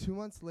about 2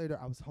 months later,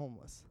 I was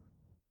homeless.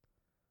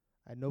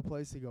 I had no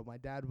place to go. My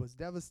dad was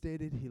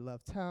devastated. He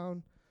left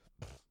town.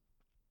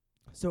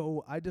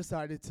 So I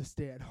decided to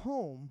stay at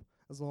home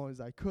as long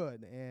as I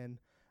could. And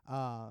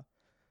I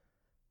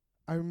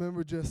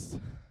remember just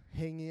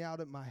hanging out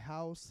at my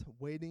house,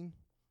 waiting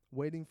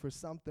for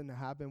something to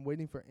happen,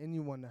 waiting for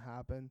anyone to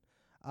happen,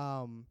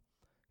 and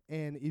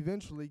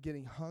eventually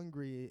getting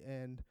hungry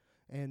and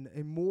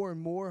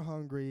more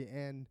hungry.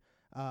 And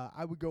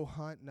I would go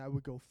hunt, and I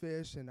would go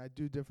fish, and I'd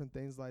do different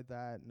things like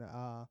that.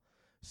 And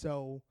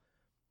so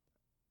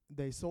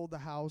they sold the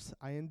house.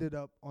 I ended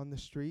up on the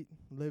street,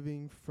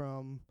 living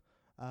from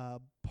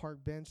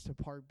park bench to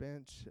park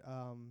bench,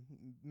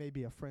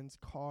 maybe a friend's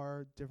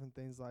car, different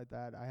things like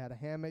that. I had a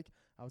hammock.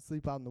 I would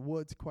sleep out in the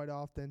woods quite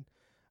often.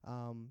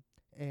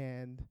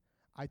 And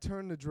I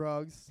turned to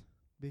drugs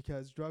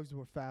because drugs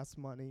were fast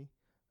money.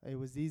 It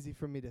was easy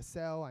for me to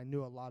sell. I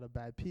knew a lot of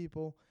bad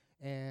people.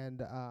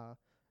 And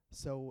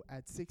so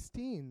at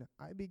 16,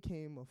 I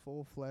became a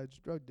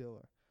full-fledged drug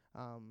dealer.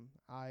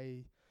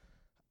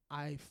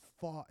 I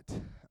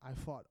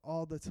fought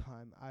all the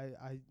time.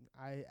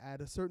 I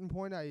at a certain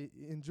point, I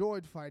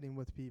enjoyed fighting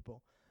with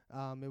people.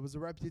 It was a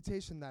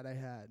reputation that I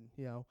had.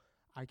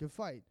 I could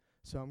fight,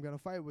 so I'm gonna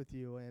fight with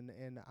you,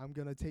 and I'm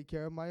gonna take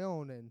care of my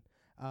own. And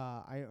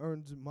I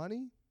earned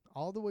money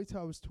all the way till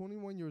I was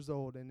 21 years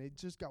old, and it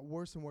just got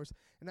worse and worse.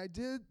 And I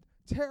did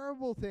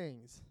terrible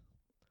things,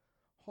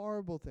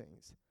 horrible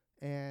things,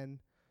 and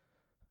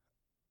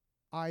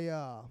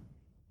I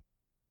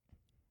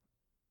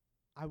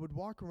would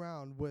walk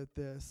around with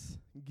this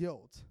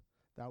guilt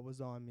that was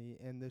on me,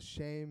 and this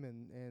shame,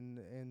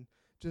 and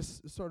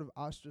just sort of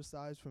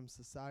ostracized from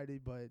society.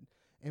 But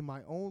in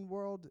my own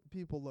world,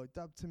 people looked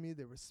up to me.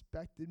 They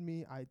respected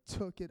me. I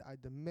took it. I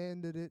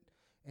demanded it.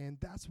 And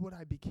that's what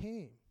I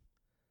became.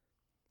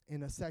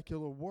 In a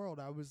secular world,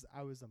 I was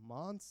a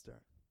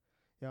monster.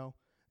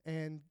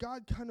 And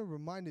God kind of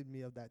reminded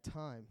me of that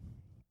time.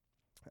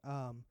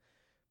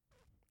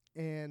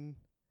 And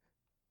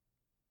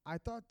I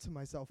thought to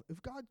myself,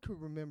 if God could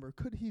remember,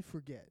 could he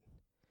forget?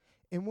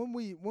 And when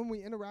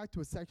we interact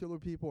with secular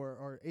people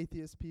or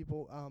atheist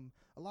people,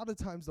 a lot of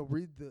times they'll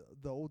read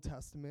the Old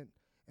Testament,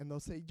 and they'll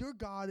say, your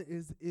God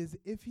is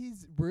if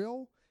he's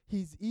real,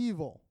 he's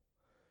evil.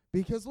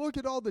 Because look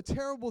at all the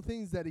terrible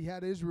things that he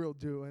had Israel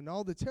do, and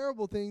all the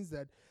terrible things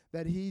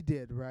that he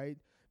did, right?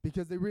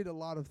 Because they read a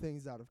lot of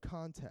things out of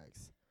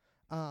context.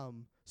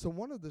 So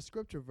one of the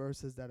scripture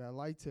verses that I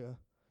like to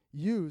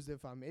use,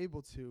 if I'm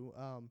able to,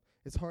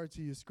 it's hard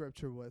to use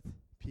scripture with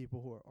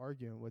people who are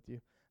arguing with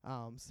you,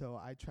 so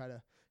I try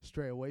to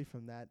stray away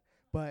from that.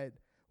 But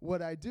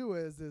what I do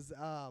is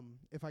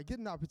if I get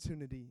an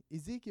opportunity,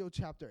 Ezekiel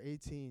chapter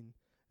 18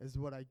 is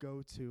what I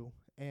go to,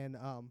 and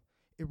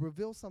it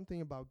reveals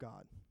something about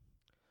God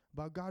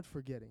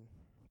forgetting.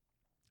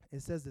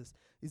 It says this,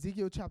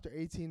 Ezekiel chapter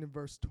 18 and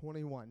verse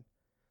 21.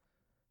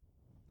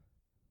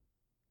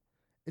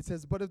 It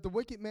says, but if the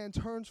wicked man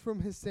turns from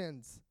his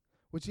sins,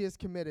 which he has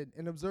committed,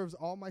 and observes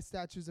all my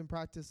statutes and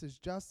practices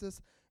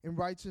justice and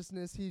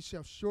righteousness, he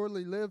shall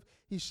surely live,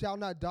 he shall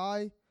not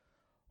die.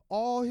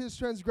 All his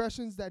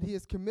transgressions that he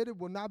has committed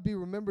will not be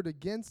remembered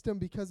against him.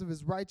 Because of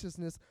his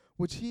righteousness,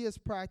 which he has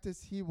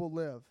practiced, he will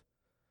live.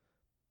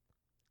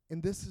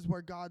 And this is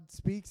where God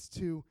speaks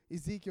to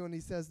Ezekiel, and he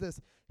says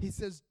this. He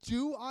says,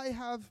 do I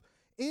have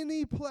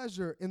any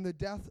pleasure in the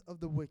death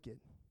of the wicked?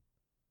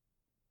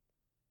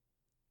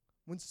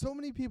 When so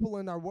many people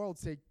in our world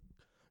say,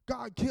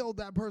 God killed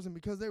that person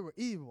because they were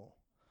evil,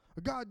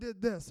 or God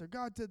did this, or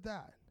God did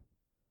that.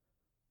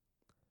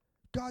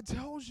 God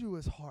tells you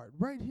his heart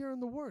right here in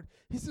the word.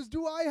 He says,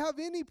 do I have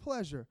any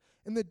pleasure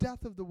in the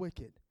death of the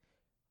wicked?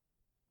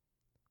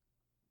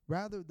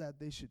 Rather that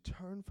they should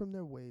turn from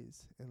their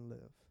ways and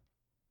live.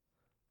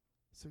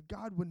 So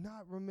God would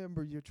not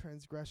remember your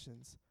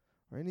transgressions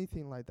or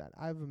anything like that.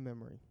 I have a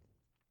memory.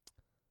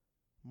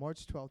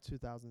 March 12,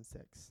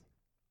 2006.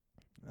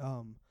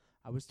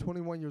 I was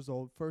 21 years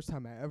old, first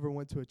time I ever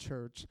went to a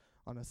church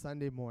on a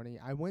Sunday morning.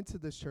 I went to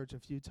this church a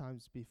few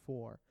times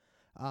before,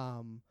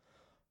 on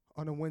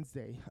a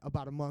Wednesday,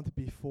 about a month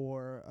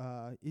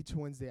before. Each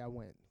Wednesday I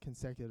went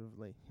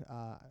consecutively.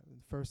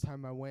 First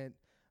time I went,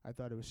 I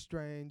thought it was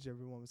strange.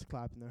 Everyone was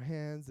clapping their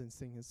hands and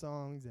singing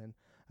songs, and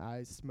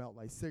I smelled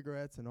like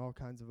cigarettes and all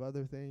kinds of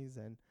other things.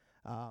 And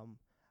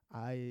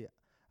I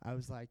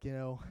was like,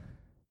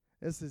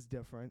 this is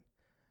different.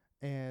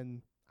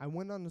 And I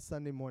went on a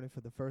Sunday morning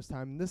for the first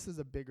time. This is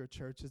a bigger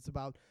church. It's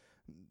about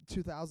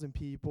 2,000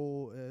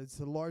 people. It's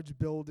a large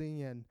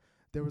building, and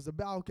there was a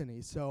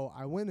balcony. So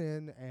I went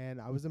in, and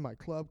I was in my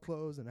club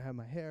clothes, and I had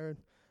my hair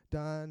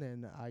done,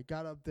 and I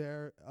got up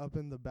there, up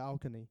in the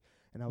balcony,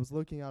 and I was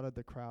looking out at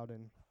the crowd,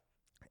 and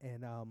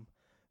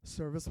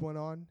service went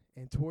on,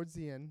 and towards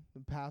the end,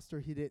 the pastor,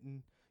 he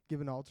didn't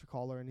give an altar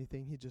call or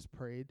anything. He just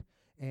prayed,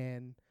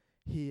 and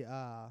he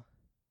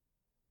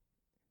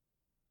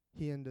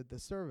ended the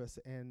service.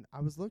 And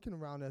I was looking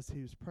around as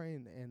he was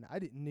praying, and I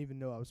didn't even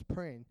know I was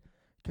praying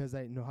because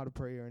I didn't know how to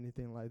pray or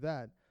anything like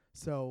that.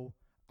 So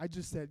I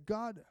just said,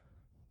 God,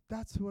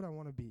 that's what I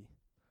want to be.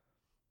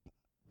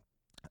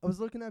 I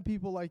was looking at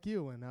people like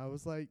you, and I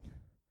was like,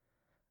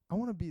 I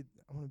want to be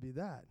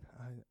that.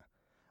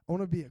 I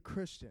want to be a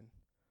Christian.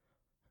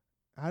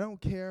 I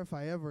don't care if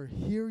I ever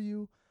hear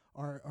you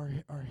or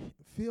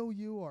feel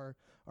you or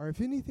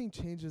if anything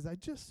changes. I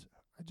just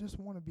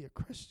want to be a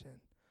Christian.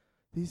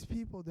 These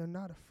people, they're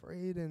not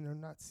afraid and they're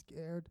not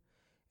scared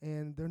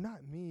and they're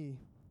not me.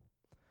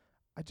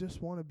 I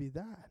just want to be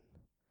that.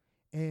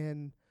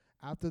 And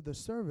after the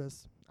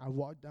service, I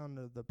walked down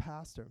to the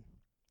pastor,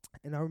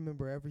 and I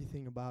remember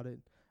everything about it.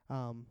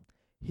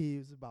 He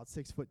was about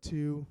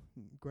 6'2",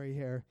 gray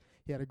hair.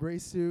 He had a gray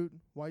suit,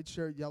 white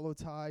shirt, yellow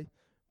tie,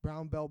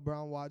 brown belt,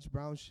 brown watch,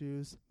 brown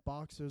shoes,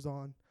 boxers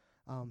on.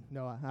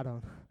 No, I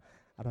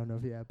don't know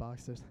if he had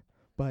boxers,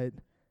 but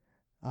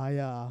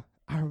I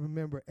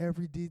remember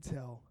every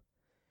detail,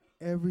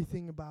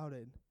 everything about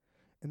it.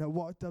 And I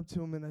walked up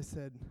to him and I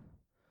said,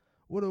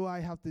 "What do I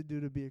have to do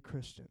to be a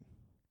Christian?"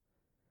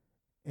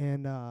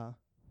 And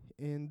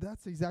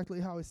that's exactly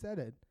how I said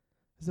it.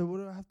 I said, "What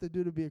do I have to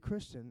do to be a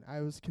Christian?"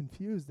 I was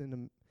confused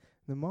in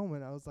the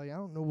moment. I was like, I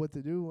don't know what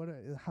to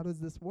do. How does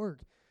this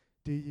work?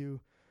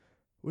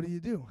 What do you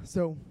do?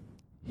 So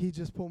he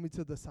just pulled me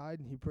to the side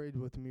and he prayed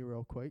with me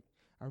real quick.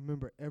 I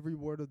remember every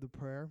word of the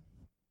prayer.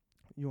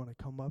 You want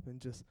to come up and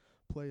just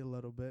play a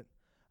little bit?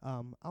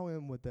 I'll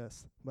end with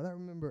this, but I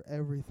remember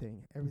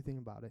everything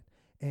about it.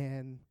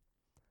 And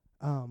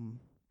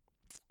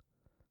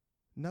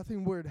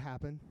nothing weird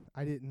happened.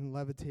 I didn't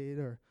levitate,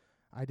 or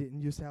I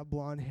didn't used to have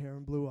blonde hair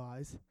and blue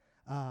eyes.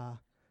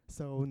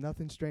 So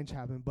nothing strange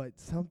happened, but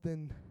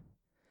something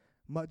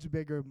much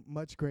bigger,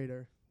 much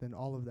greater than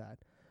all of that.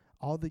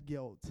 All the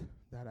guilt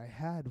that I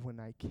had when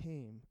I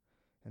came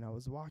and I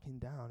was walking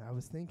down, I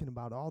was thinking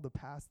about all the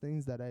past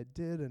things that I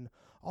did and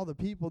all the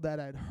people that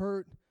I'd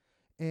hurt,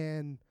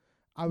 and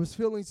I was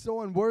feeling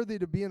so unworthy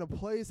to be in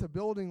a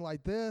building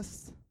like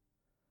this.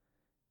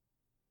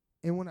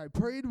 And when I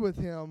prayed with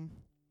him,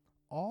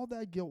 all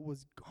that guilt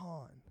was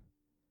gone.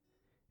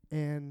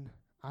 And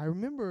I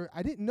remember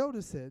I didn't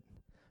notice it,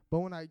 but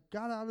when I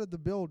got out of the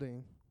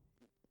building,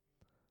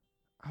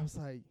 I was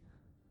like,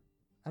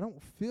 I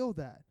don't feel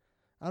that.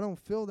 I don't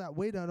feel that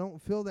weight. I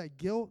don't feel that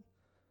guilt.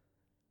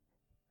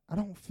 I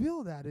don't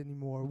feel that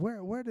anymore.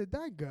 Where did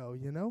that go,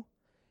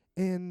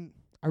 And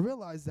I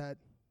realized that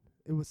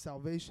it was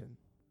salvation.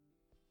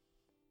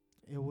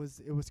 It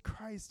was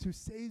Christ who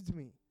saved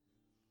me.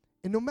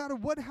 And no matter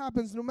what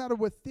happens, no matter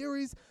what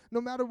theories, no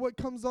matter what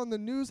comes on the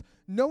news,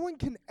 no one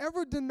can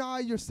ever deny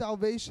your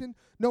salvation.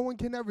 No one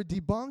can ever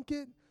debunk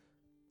it.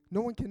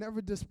 No one can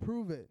ever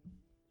disprove it.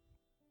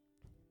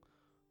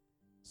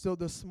 So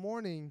this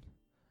morning,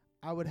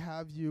 I would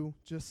have you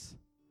just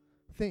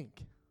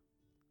think,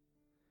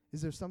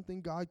 is there something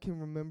God can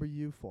remember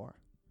you for?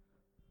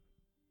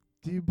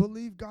 Do you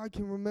believe God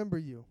can remember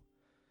you?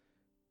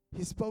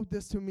 He spoke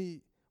this to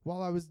me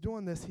while I was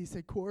doing this. He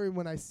said, "Corey,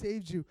 when I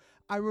saved you,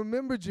 I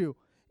remembered you.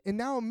 And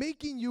now I'm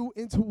making you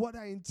into what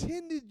I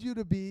intended you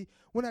to be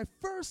when I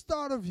first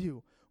thought of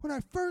you, when I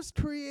first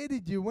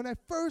created you, when I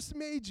first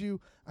made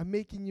you. I'm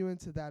making you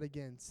into that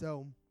again."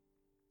 So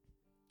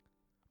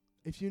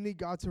if you need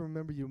God to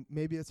remember you,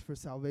 maybe it's for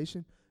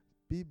salvation,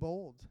 be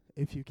bold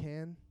if you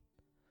can.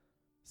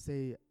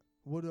 Say,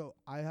 what do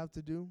I have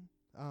to do?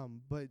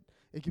 But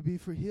it could be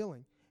for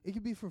healing. It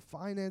could be for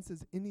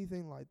finances,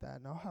 anything like that.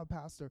 And I'll have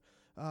Pastor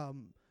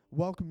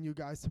welcome you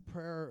guys to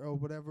prayer or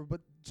whatever, but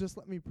just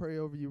let me pray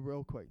over you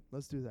real quick.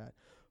 Let's do that.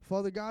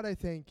 Father God, I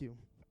thank you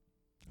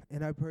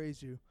and I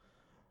praise you.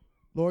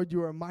 Lord,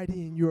 you are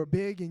mighty and you are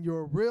big and you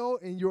are real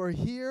and you are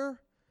here.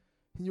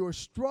 And you are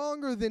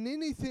stronger than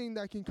anything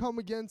that can come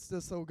against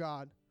us, oh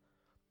God.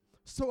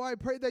 So I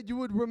pray that you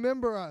would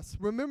remember us.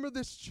 Remember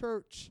this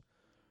church.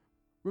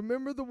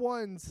 Remember the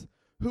ones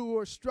who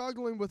are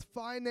struggling with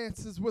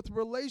finances, with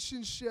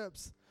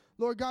relationships.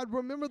 Lord God,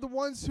 remember the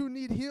ones who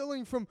need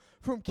healing from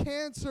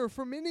cancer,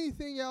 from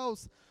anything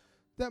else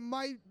that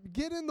might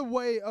get in the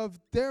way of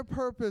their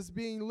purpose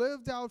being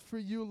lived out for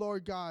you,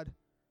 Lord God.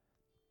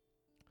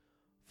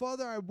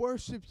 Father, I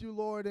worship you,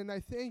 Lord, and I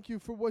thank you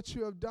for what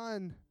you have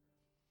done.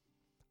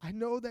 I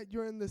know that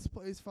you're in this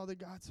place, Father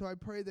God, so I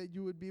pray that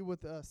you would be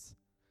with us.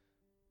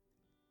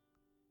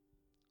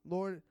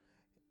 Lord,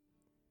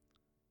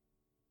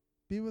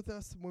 be with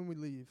us when we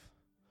leave.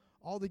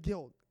 All the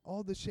guilt,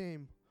 all the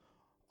shame,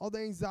 all the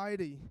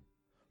anxiety.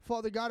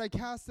 Father God, I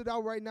cast it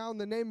out right now in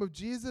the name of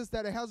Jesus,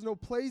 that it has no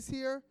place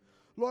here.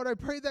 Lord, I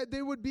pray that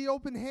they would be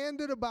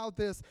open-handed about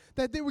this,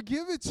 that they would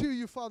give it to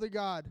you, Father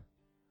God,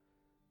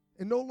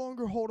 and no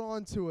longer hold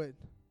on to it.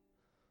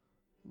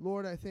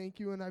 Lord, I thank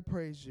you and I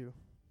praise you.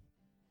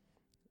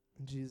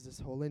 In Jesus'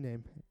 holy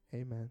name,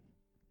 amen.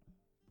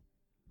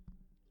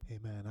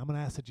 Amen. I'm going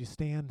to ask that you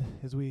stand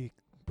as we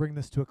bring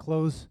this to a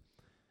close.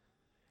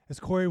 As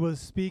Corey was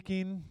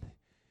speaking,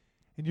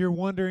 and you're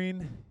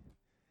wondering,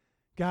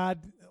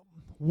 God,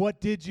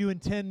 what did you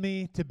intend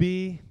me to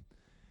be?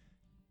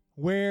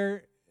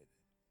 Where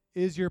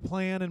is your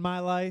plan in my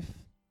life?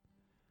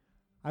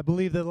 I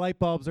believe that light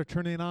bulbs are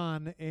turning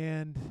on,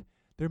 and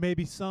there may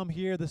be some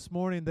here this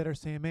morning that are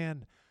saying,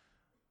 man,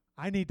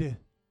 I need to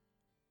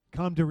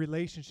come to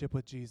relationship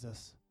with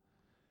Jesus.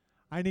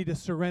 I need to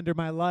surrender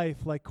my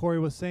life, like Corey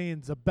was saying,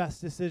 it's the best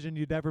decision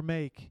you'd ever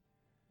make.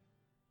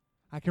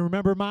 I can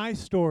remember my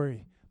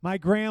story, my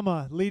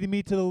grandma leading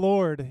me to the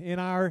Lord in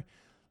our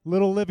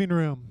little living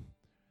room.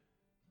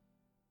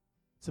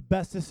 It's the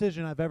best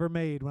decision I've ever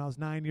made when I was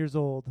 9 years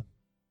old.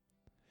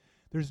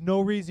 There's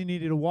no reason you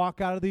need to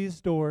walk out of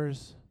these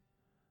doors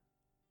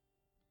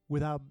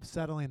without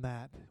settling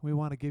that. We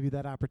want to give you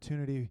that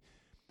opportunity.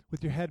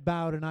 With your head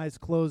bowed and eyes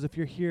closed, if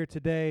you're here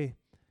today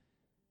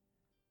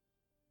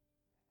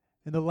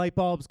and the light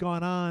bulb's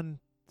gone on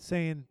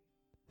saying,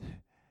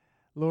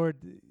 Lord,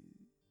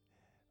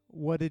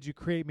 what did you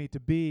create me to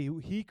be?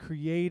 He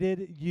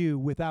created you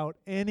without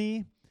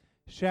any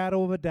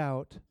shadow of a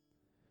doubt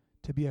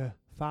to be a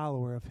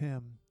follower of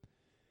him.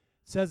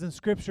 It says in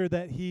Scripture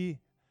that he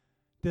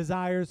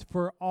desires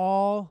for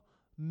all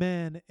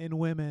men and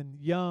women,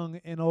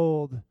 young and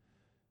old,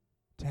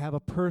 to have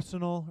a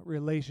personal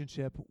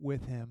relationship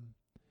with him.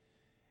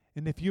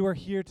 And if you are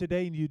here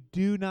today and you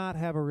do not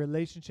have a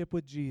relationship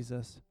with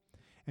Jesus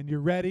and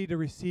you're ready to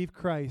receive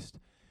Christ,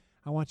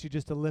 I want you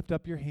just to lift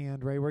up your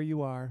hand right where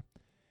you are.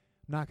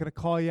 I'm not going to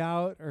call you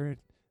out or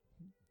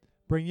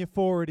bring you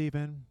forward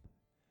even.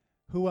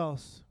 Who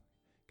else?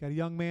 Got a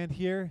young man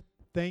here?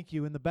 Thank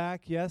you. In the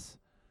back, yes?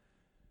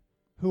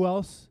 Who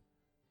else?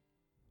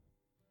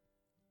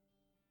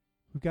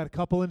 We've got a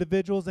couple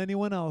individuals.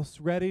 Anyone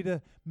else ready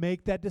to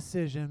make that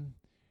decision?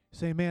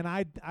 Say, man,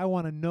 I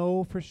want to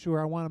know for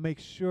sure. I want to make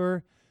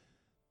sure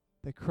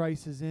that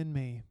Christ is in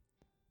me.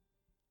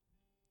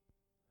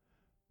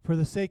 For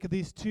the sake of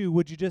these two,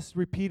 would you just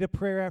repeat a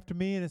prayer after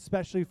me? And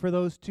especially for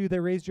those two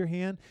that raised your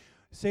hand,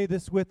 say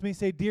this with me.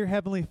 Say, Dear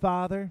Heavenly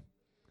Father,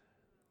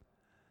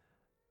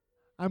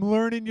 I'm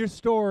learning your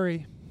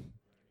story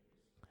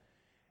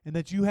and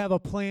that you have a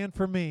plan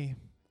for me.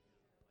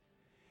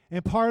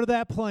 And part of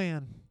that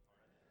plan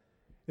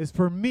is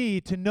for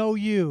me to know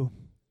you.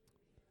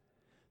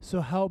 So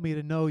help me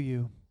to know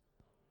you.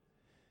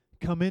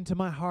 Come into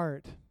my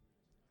heart.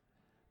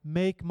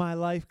 Make my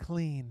life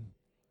clean.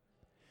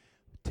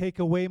 Take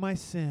away my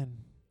sin.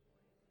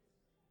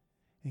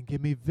 And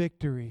give me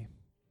victory.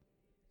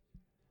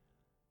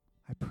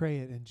 I pray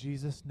it in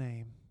Jesus'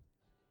 name.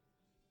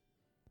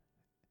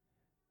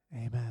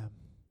 Amen.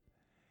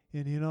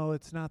 And you know,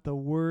 it's not the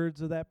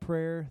words of that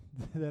prayer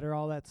that are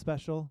all that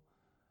special.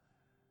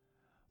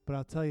 But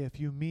I'll tell you, if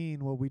you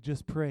mean what we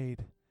just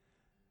prayed,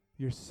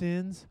 your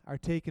sins are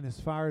taken as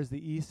far as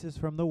the east is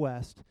from the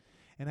west.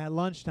 And at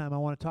lunchtime, I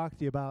want to talk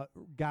to you about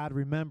God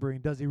remembering.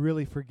 Does he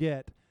really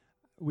forget?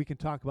 We can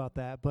talk about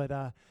that.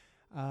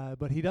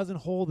 But he doesn't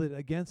hold it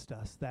against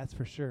us, that's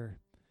for sure.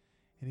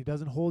 And he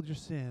doesn't hold your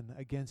sin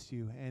against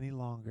you any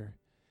longer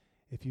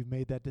if you've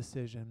made that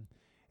decision.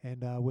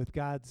 And with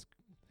God's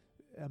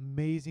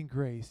amazing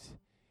grace,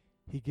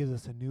 he gives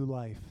us a new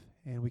life,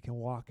 and we can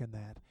walk in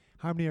that.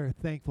 How many are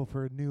thankful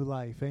for a new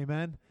life?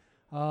 Amen?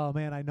 Oh,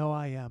 man, I know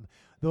I am.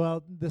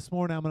 Well, this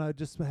morning I'm going to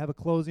just have a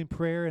closing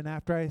prayer, and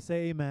after I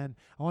say amen,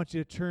 I want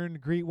you to turn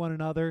and greet one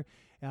another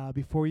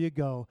before you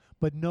go.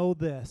 But know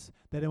this,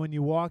 that when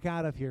you walk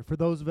out of here, for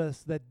those of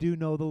us that do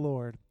know the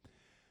Lord,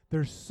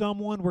 there's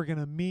someone we're going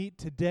to meet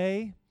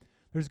today.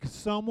 There's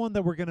someone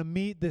that we're going to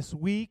meet this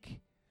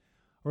week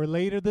or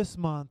later this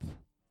month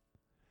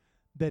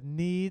that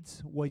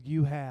needs what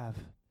you have.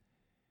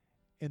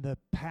 And the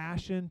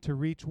passion to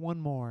reach one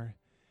more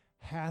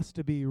has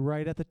to be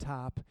right at the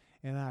top,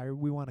 and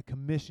we want to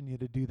commission you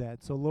to do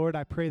that. So, Lord,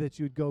 I pray that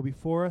you would go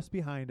before us,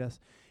 behind us,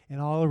 and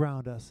all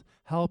around us,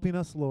 helping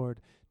us, Lord,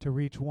 to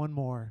reach one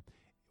more.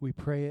 We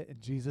pray it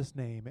in Jesus'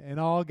 name. And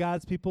all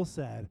God's people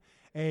said,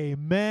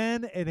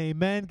 amen and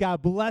amen.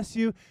 God bless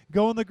you.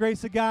 Go in the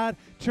grace of God.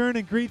 Turn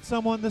and greet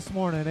someone this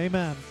morning.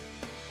 Amen.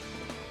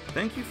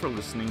 Thank you for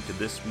listening to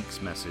this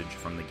week's message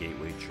from the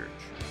Gateway Church.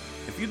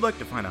 If you'd like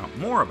to find out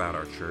more about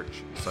our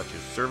church, such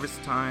as service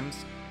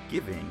times,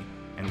 giving,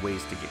 and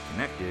ways to get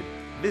connected,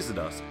 visit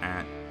us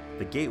at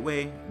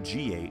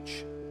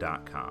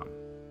thegatewaygh.com.